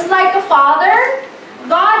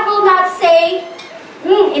 God will not say,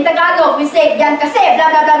 in Tagalog we say, yan kasi, blah,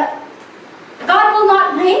 blah, blah. God will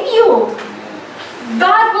not blame you.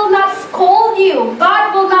 God will not scold you.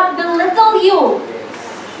 God will not belittle you.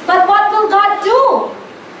 But what will God do?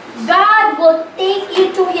 God will take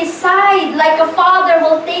you to His side like a father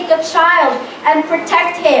will take a child and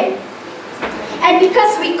protect him. And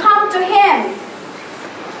because we come to Him,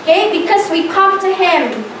 okay, because we come to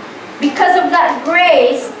Him, because of that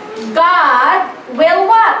grace, God will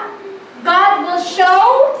what? God will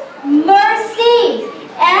show mercy.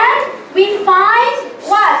 And we find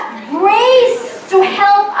what? Grace to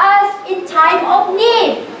help us in time of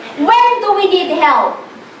need. When do we need help?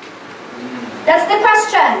 That's the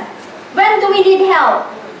question. When do we need help?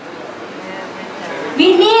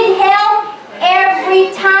 We need help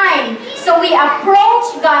every time. So we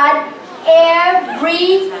approach God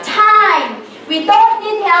every time. We don't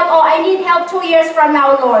need help, oh, I need help 2 years from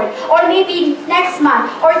now, Lord. Or maybe next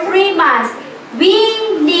month, or 3 months.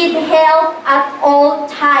 We need help at all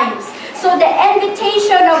times. So the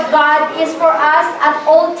invitation of God is for us at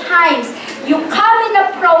all times. You come and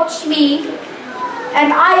approach me,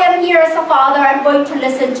 and I am here as a father, I'm going to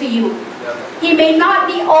listen to you. He may not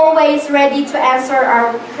be always ready to answer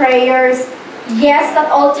our prayers, yes, at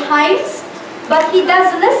all times, but He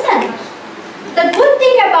does listen. The good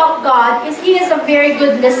thing about God is He is a very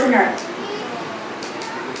good listener.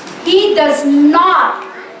 He does not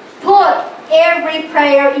put every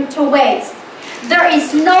prayer into waste. There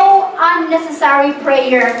is no unnecessary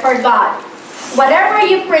prayer for God. Whatever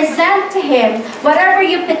you present to Him, whatever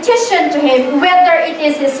you petition to Him, whether it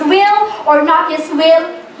is His will or not His will,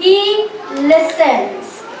 He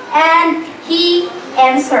listens and He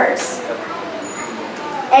answers.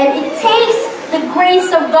 And it takes the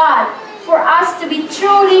grace of God for us to be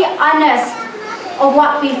truly honest of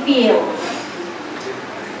what we feel.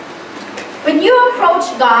 When you approach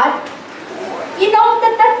God, you know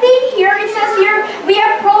that the thing here, it says here, we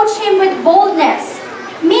approach Him with boldness.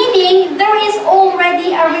 Meaning, there is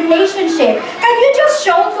already a relationship. Can you just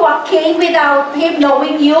show to a king without him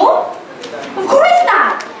knowing you? Of course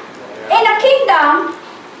not. In a kingdom,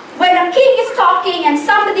 when a king is talking and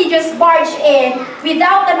somebody just barged in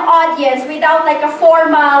without an audience, without like a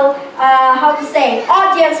formal,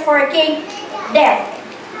 audience for a king, death.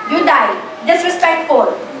 You die.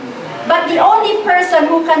 Disrespectful. But the only person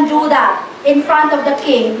who can do that in front of the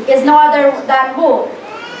king is no other than who?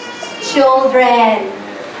 Children.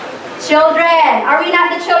 Children. Are we not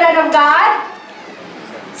the children of God?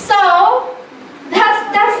 So,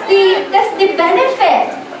 that's the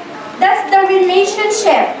benefit. That's the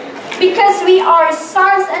relationship. Because we are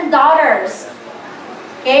sons and daughters.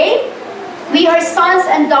 Okay? We are sons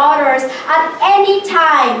and daughters at any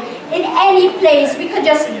time, in any place. We could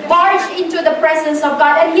just barge into the presence of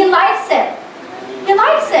God, and He likes it. He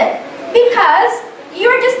likes it. Because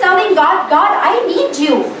you're just telling God, God, I need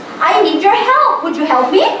you. I need your help. Would you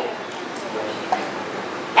help me?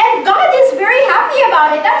 And God is very happy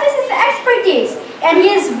about it. That is His expertise. And He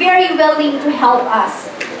is very willing to help us.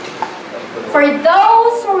 For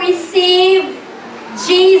those who receive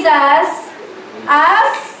Jesus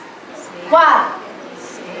as what?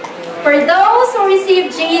 For those who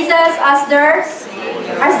receive Jesus as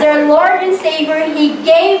their Lord and Savior, He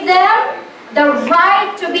gave them the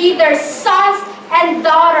right to be their sons and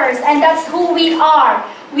daughters. And that's who we are.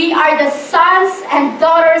 We are the sons and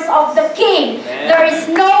daughters of the King. There is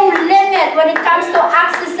no limit when it comes to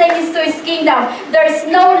accessing into His kingdom. There is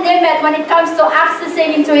no limit when it comes to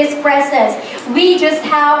accessing into His presence. We just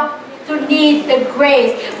have to need the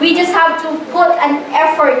grace. We just have to put an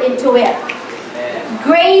effort into it.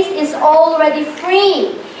 Grace is already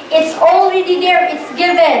free. It's already there. It's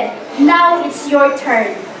given. Now it's your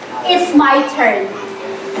turn. It's my turn.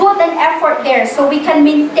 Put an effort there so we can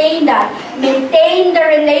maintain that. Maintain the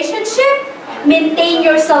relationship, maintain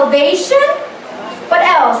your salvation. What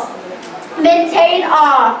else? Maintain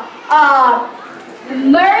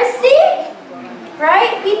mercy,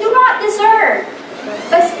 right? We do not deserve,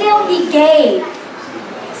 but still He gave.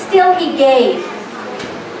 Still He gave.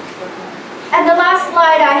 And the last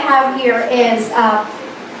slide I have here is, oh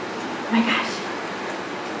my gosh.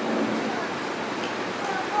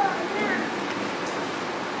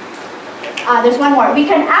 There's one more. We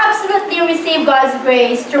can absolutely receive God's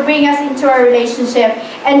grace to bring us into a relationship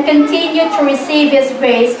and continue to receive His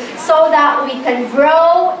grace so that we can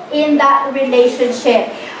grow in that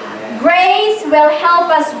relationship. Grace will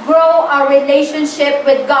help us grow our relationship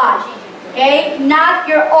with God. Okay? Not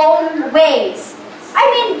your own ways. I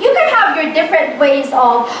mean, you can have your different ways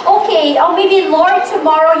of, okay, oh maybe Lord,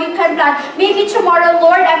 tomorrow you can plan. Maybe tomorrow,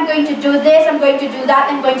 Lord, I'm going to do this, I'm going to do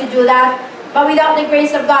that, I'm going to do that. But without the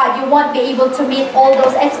grace of God, you won't be able to meet all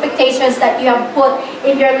those expectations that you have put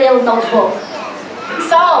in your little notebook.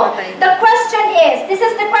 So, the question is, this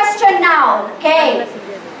is the question now, okay?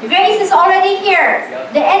 Grace is already here.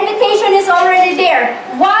 The invitation is already there.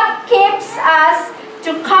 What keeps us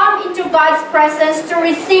to come into God's presence to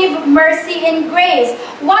receive mercy and grace?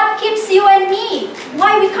 What keeps you and me?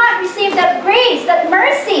 Why we can't receive that grace, that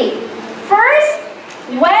mercy? First,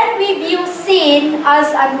 when we view sin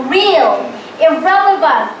as unreal,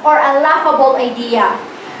 irrelevant, or a laughable idea.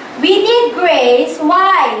 We need grace.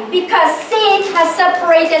 Why? Because sin has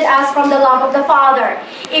separated us from the love of the Father.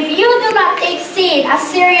 If you do not take sin as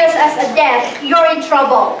serious as a death, you're in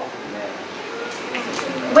trouble.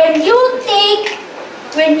 When you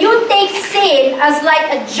take sin as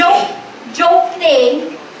like a joke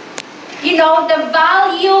thing, you know, the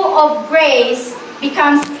value of grace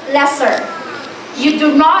becomes lesser. You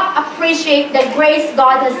do not appreciate the grace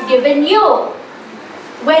God has given you.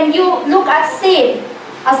 When you look at sin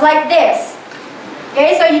as like this,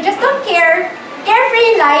 okay, so you just don't care,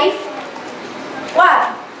 carefree life.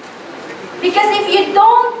 What? Because if you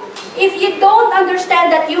don't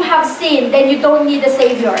understand that you have sinned, then you don't need a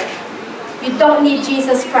Savior. You don't need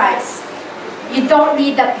Jesus Christ. You don't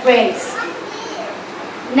need that grace.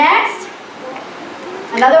 Next,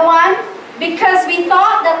 another one. Because we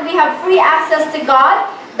thought that we have free access to God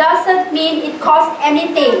doesn't mean it costs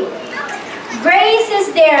anything. Grace is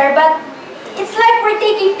there, but it's like we're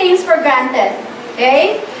taking things for granted.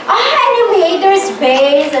 Okay? Anyway, there's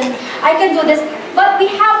grace and I can do this. But we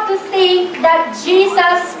have to think that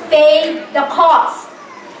Jesus paid the cost.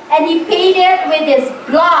 And He paid it with His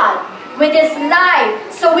blood, with His life,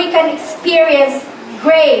 so we can experience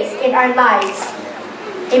grace in our lives.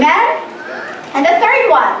 Amen? And the third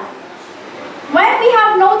one. When we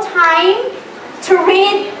have no time to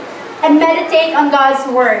read and meditate on God's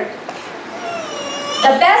Word,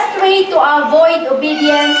 the best way to avoid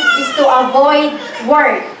obedience is to avoid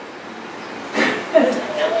Word.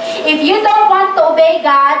 If you don't want to obey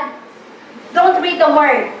God, don't read the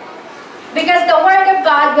Word. Because the Word of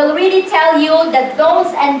God will really tell you the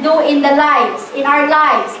don'ts and do in the lives, in our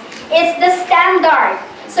lives. It's the standard.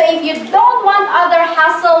 So if you don't want other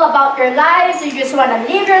hassle about your lives, you just want to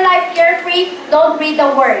live your life carefree, don't read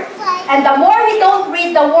the Word. And the more we don't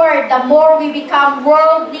read the Word, the more we become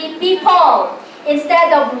worldly people.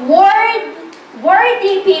 Instead of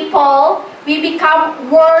worthy people, we become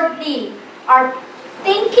worldly. Our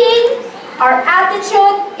thinking, our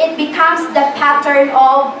attitude, it becomes the pattern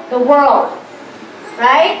of the world.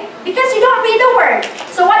 Right? Because you don't read the Word.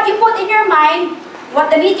 So what you put in your mind, what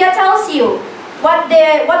the media tells you, what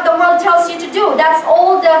the world tells you to do, that's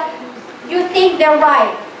all you think they're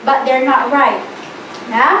right, but they're not right.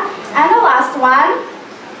 Yeah? And the last one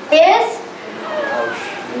is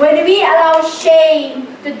when we allow shame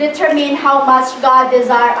to determine how much God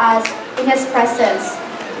desires us in His presence.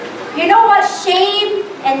 You know what? Shame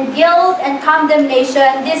and guilt and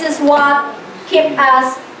condemnation, this is what keeps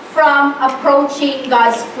us from approaching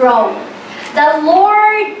God's throne. The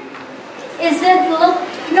Lord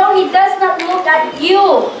He does not look at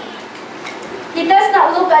you. He does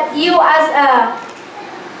not look at you as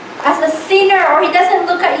a sinner, or He doesn't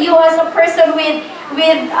look at you as a person with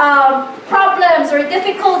problems or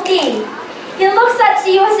difficulty. He looks at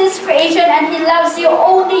you as His creation, and He loves you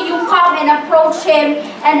only you come and approach Him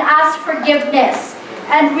and ask forgiveness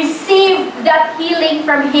and receive that healing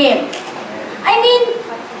from Him. I mean,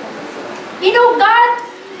 you know, God,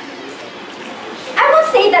 I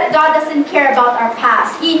won't say that God doesn't care about our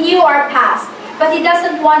past. He knew our past, but He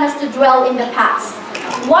doesn't want us to dwell in the past.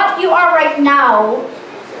 What you are right now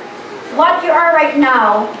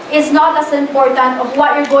is not as important of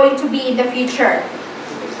what you're going to be in the future.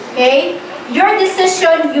 Okay? Your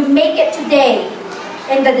decision, you make it today.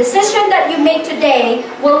 And the decision that you make today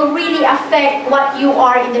will really affect what you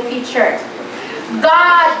are in the future.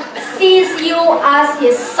 God sees you as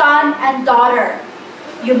His son and daughter.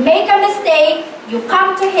 You make a mistake, you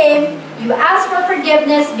come to Him, you ask for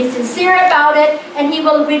forgiveness, be sincere about it, and He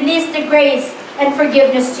will release the grace and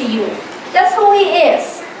forgiveness to you. That's who He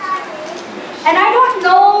is. And I don't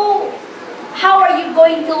know how are you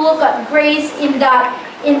going to look at grace in that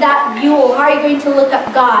view. How are you going to look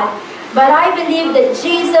at God? But I believe that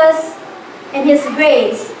Jesus and His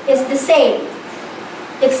grace is the same.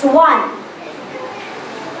 It's one.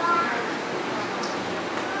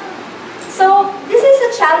 So this is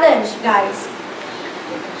a challenge, guys.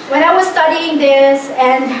 When I was studying this,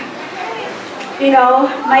 and you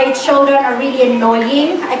know, my children are really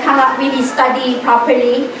annoying. I cannot really study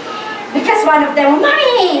properly because one of them,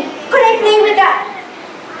 "Mommy, could I play with that?"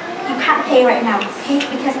 You can't play right now, okay?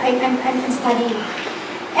 Because I'm studying.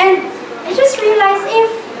 And I just realized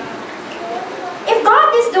if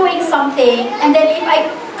God is doing something, and then if I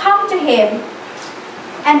come to Him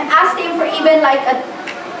and ask Him for even like a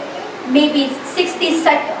maybe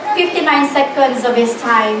 59 seconds of His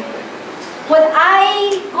time, will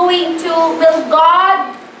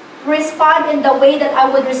God respond in the way that I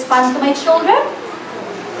would respond to my children?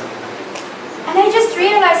 And I just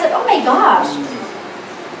realized that, oh my gosh,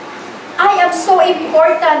 I am so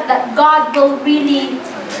important that God will really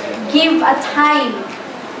give a time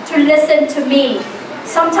to listen to me.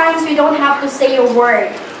 Sometimes we don't have to say a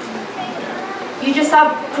word. You just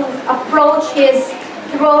have to approach His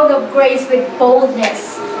throne of grace with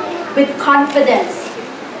boldness, with confidence.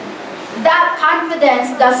 That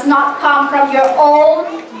confidence does not come from your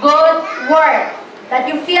own good work that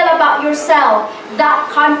you feel about yourself. That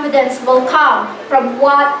confidence will come from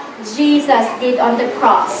what Jesus did on the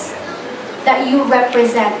cross that you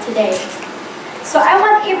represent today. So I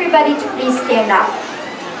want everybody to please stand up.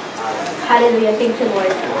 Hallelujah. Thank you,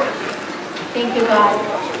 Lord. Thank you, God.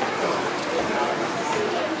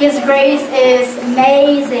 His grace is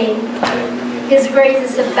amazing. His grace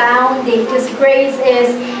is abounding. His grace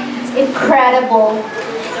is incredible.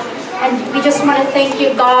 And we just want to thank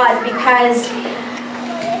you, God, because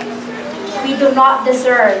we do not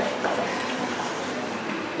deserve.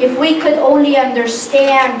 If we could only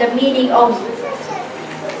understand the meaning of,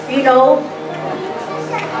 you know,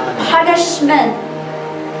 punishment,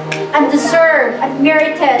 undeserved,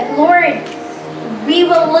 unmerited, Lord, we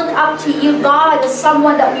will look up to you, God, as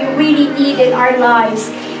someone that we really need in our lives.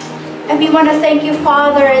 And we want to thank you,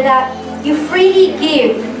 Father, that you freely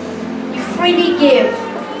give. You freely give.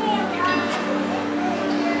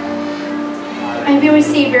 And we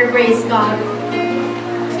receive your grace, God.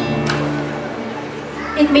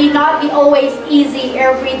 It may not be always easy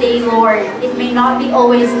every day, Lord. It may not be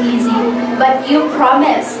always easy. But you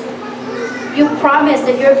promise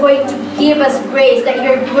that you're going to give us grace, that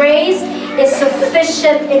your grace is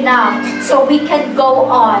sufficient enough so we can go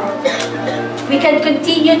on. We can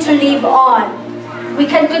continue to live on. We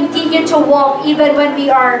can continue to walk even when we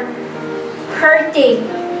are hurting,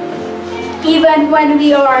 even when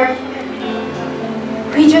we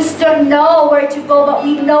just don't know where to go, but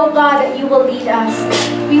we know, God, that you will lead us.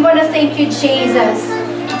 We want to thank you, Jesus.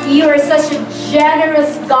 You are such a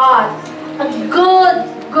generous God, a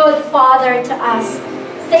good Father to us.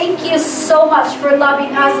 Thank you so much for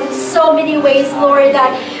loving us in so many ways, Lord,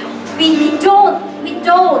 that we don't,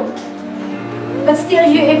 but still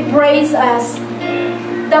you embrace us.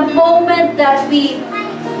 The moment that we,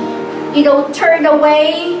 you know, turn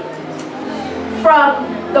away from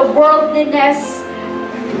the worldliness,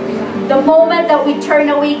 the moment that we turn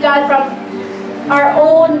away, God, from our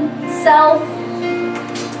own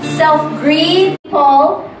self-greed,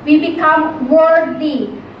 we become worldly.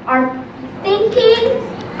 Our thinking,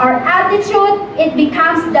 our attitude, it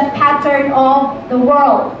becomes the pattern of the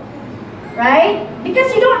world. Right?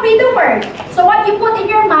 Because you don't read the Word. So what you put in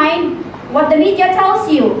your mind, what the media tells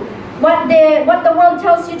you, what the world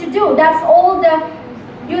tells you to do, that's all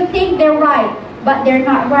you think they're right, but they're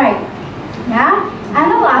not right. Yeah? And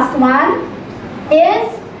the last one is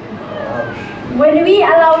when we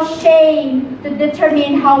allow shame to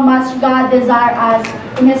determine how much God desires us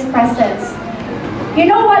in His presence. You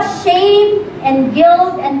know what? Shame and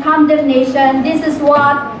guilt and condemnation, this is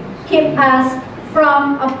what keeps us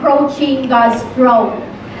from approaching God's throne.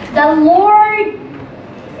 The Lord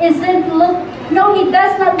He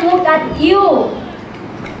does not look at you.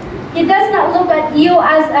 He does not look at you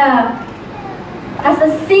as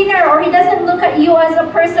a sinner, or He doesn't look at you as a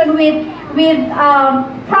person with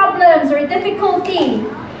problems or difficulty.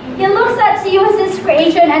 He looks at you as His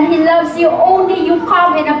creation, and He loves you only you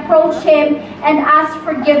come and approach Him and ask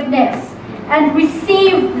forgiveness. and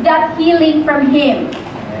receive that healing from Him.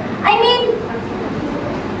 I mean,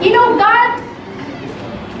 you know, God,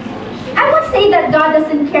 I would say that God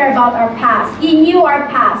doesn't care about our past. He knew our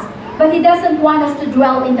past, but He doesn't want us to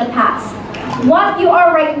dwell in the past. What you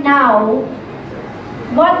are right now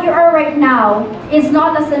is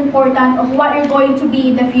not as important of what you're going to be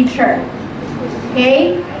in the future.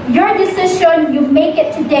 Okay? Your decision, you make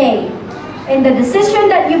it today. And the decision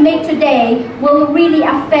that you make today will really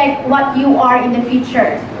affect what you are in the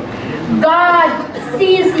future. God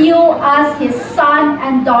sees you as His son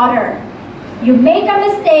and daughter. You make a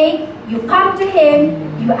mistake, you come to Him,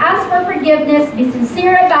 you ask for forgiveness, be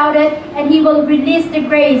sincere about it, and He will release the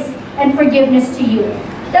grace and forgiveness to you.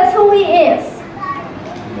 That's who He is.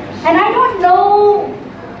 And I don't know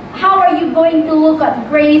how are you going to look at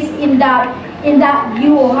grace in that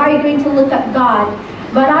view, or how are you going to look at God.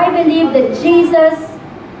 But I believe that Jesus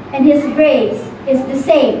and His grace is the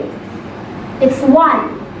same. It's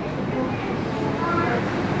one.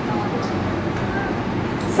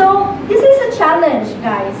 So this is a challenge,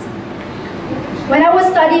 guys. When I was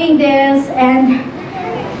studying this, and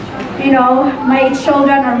you know, my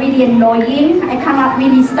children are really annoying. I cannot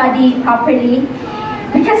really study properly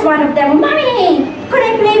because one of them, "Mommy, could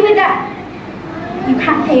I play with that?" You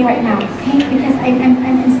can't play right now, okay? Because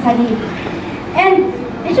I'm studying. And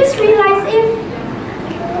I just realized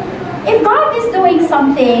if God is doing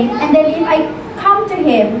something, and then if I come to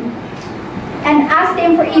Him and ask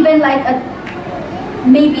Him for even like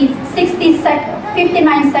maybe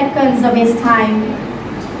 59 seconds of His time,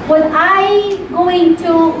 will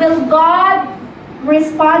God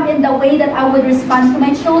respond in the way that I would respond to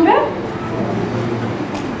my children?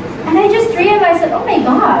 And I just realized that, oh my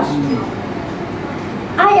gosh,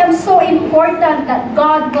 I am so important that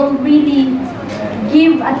God will really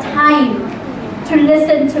give a time to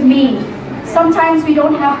listen to me. Sometimes we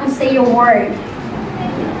don't have to say a word.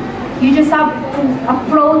 You just have to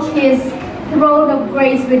approach His throne of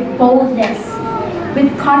grace with boldness,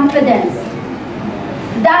 with confidence.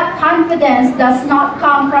 That confidence does not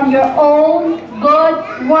come from your own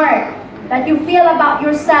good work that you feel about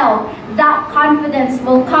yourself. That confidence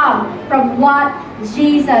will come from what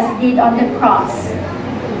Jesus did on the cross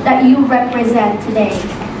that you represent today.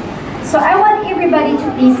 So I want everybody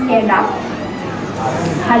to please stand up.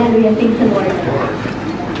 Hallelujah. Thank you, Lord.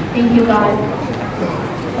 Thank you, God.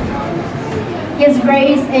 His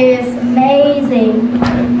grace is amazing.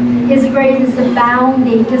 His grace is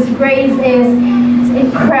abounding. His grace is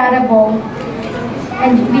incredible.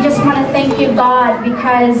 And we just want to thank you, God,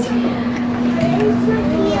 because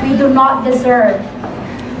we do not deserve.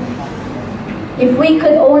 If we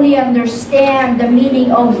could only understand the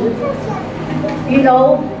meaning of, you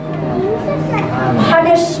know,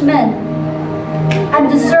 punishment,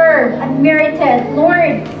 undeserved, unmerited,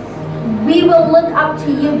 Lord, we will look up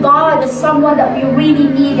to you, God, as someone that we really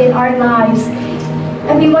need in our lives.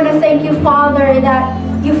 And we want to thank you, Father,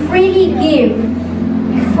 that you freely give.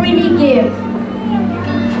 You freely give.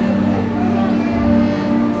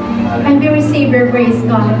 And we receive your grace,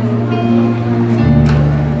 God.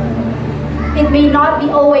 It may not be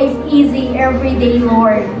always easy every day,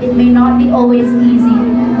 Lord. It may not be always easy.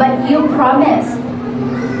 But you promise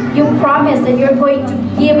that you're going to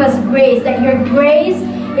give us grace, that your grace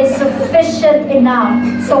is sufficient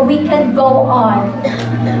enough so we can go on.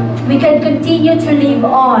 We can continue to live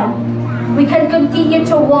on. We can continue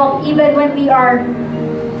to walk even when we are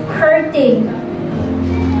hurting,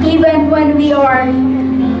 even when we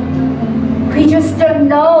just don't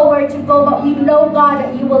know where to go, but we know, God,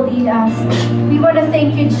 that you will lead us. We want to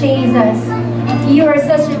thank you, Jesus. You are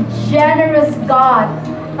such a generous God,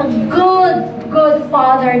 a good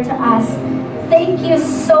Father to us. Thank you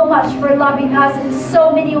so much for loving us in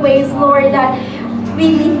so many ways, Lord, that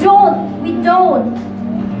we don't,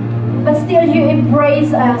 but still you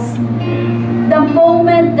embrace us. The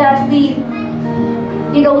moment that we,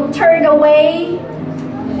 you know, turn away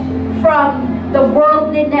from the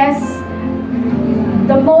worldliness,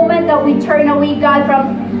 the moment that we turn away, God,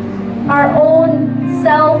 from our own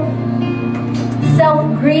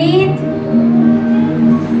self-greed,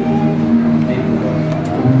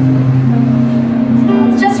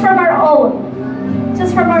 just from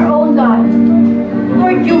our own, God,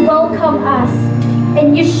 Lord, you welcome us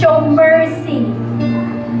and you show mercy.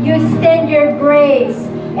 You extend your grace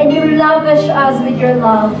and you lavish us with your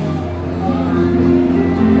love.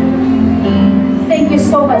 Thank you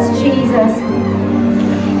so much, Jesus.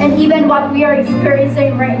 And even what we are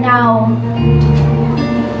experiencing right now,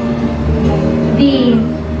 the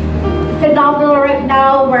phenomenal right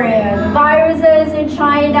now where viruses in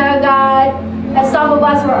China, God, And some of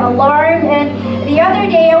us were alarmed. And the other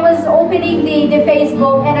day I was opening the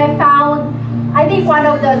Facebook and I found, I think one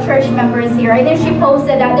of the church members here, I think she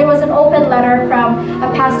posted that there was an open letter from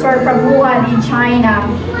a pastor from Wuhan in China.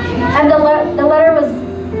 And the letter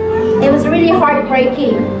was really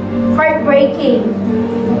heartbreaking. Heartbreaking.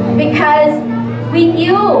 Because we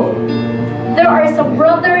knew there are some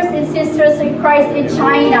brothers and sisters in Christ in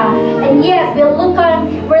China, and yet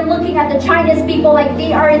we're looking at the Chinese people like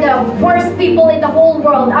they are the worst people in the whole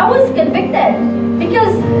world. I was convicted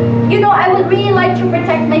because, you know, I would really like to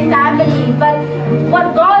protect my family, but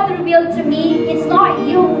what God revealed to me, it's not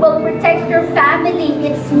you who will protect your family,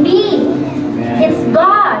 it's me, it's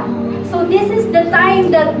God. So this is the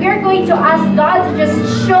time that we're going to ask God to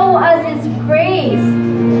just show us His grace,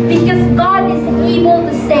 because God is able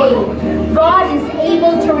to save. God is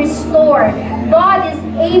able to restore. God is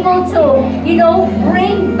able to, you know,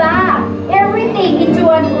 bring back everything into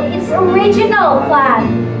its original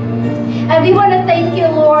plan. And we want to thank you,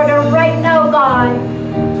 Lord. And right now, God,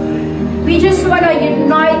 we just want to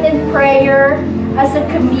unite in prayer as a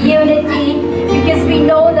community, because we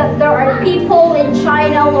know that there are people in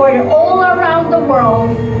China, Lord, all around the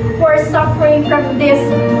world who are suffering from this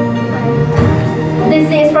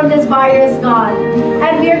disease, from this virus, God.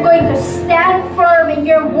 And we are going to stand firm in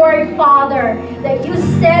your word, Father, that you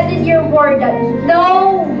said in your word that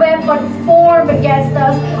no weapon formed against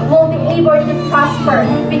us will be able to prosper,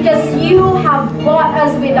 because you have bought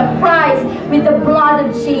us with a price, with the blood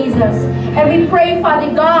of Jesus. And we pray,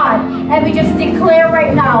 Father God, and we just declare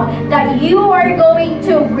right now that you are going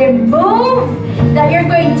to remove, that you're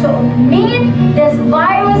going to omit this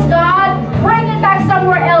virus, God, bring it back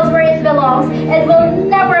somewhere else where it belongs, and will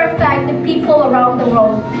never affect the people around the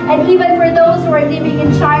world. And even for those who are living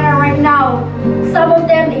in China right now, some of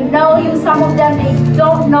them, they know you, some of them, they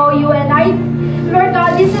don't know you. And Lord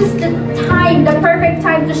God, this is the time, the perfect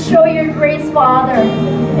time to show your grace, Father.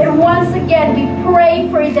 And once again, we pray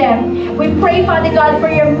for them. We pray, Father God, for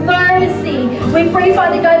your mercy. We pray,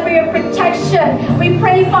 Father God, for your protection. We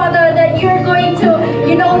pray, Father, that you're going to,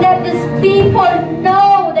 you know, let these people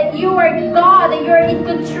know that you are God, that you're in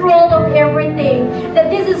control of everything. That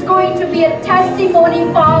this is going to be a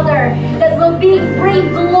testimony, Father, that will bring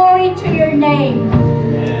glory to your name.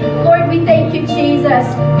 Lord, we thank you, Jesus.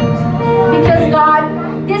 Because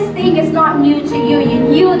God, this thing is not new to you. You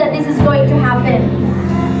knew that this is going to happen.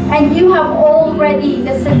 And you have already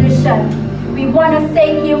the solution. We want to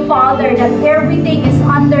thank you, Father, that everything is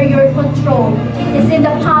under your control. It's in the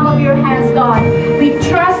palm of your hands, God. We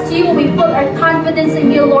trust you. We put our confidence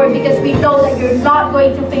in you, Lord, because we know that you're not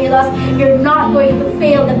going to fail us. You're not going to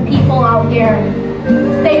fail the people out there.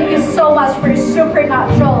 Thank you so much for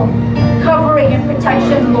supernatural covering and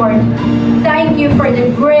protection, Lord. Thank you for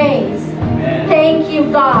the grace. Thank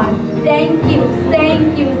you, God. Thank you,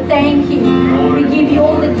 thank you, thank you. We give you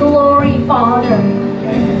all the glory, Father.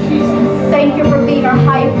 Thank you for being our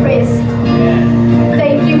high priest.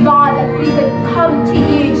 Thank you, God, that we could come to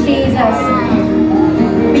you, Jesus.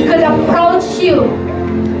 We could approach you.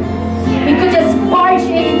 We could just barge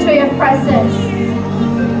into your presence.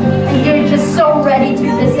 And you're just so ready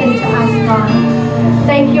to listen to us, God.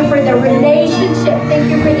 Thank you for the relationship. Thank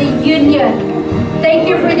you for the union. Thank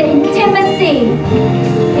you for the intimacy.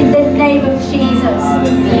 In the name of Jesus.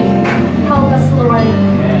 Help us, Lord.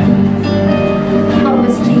 Help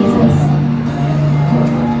us, Jesus.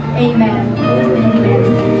 Amen.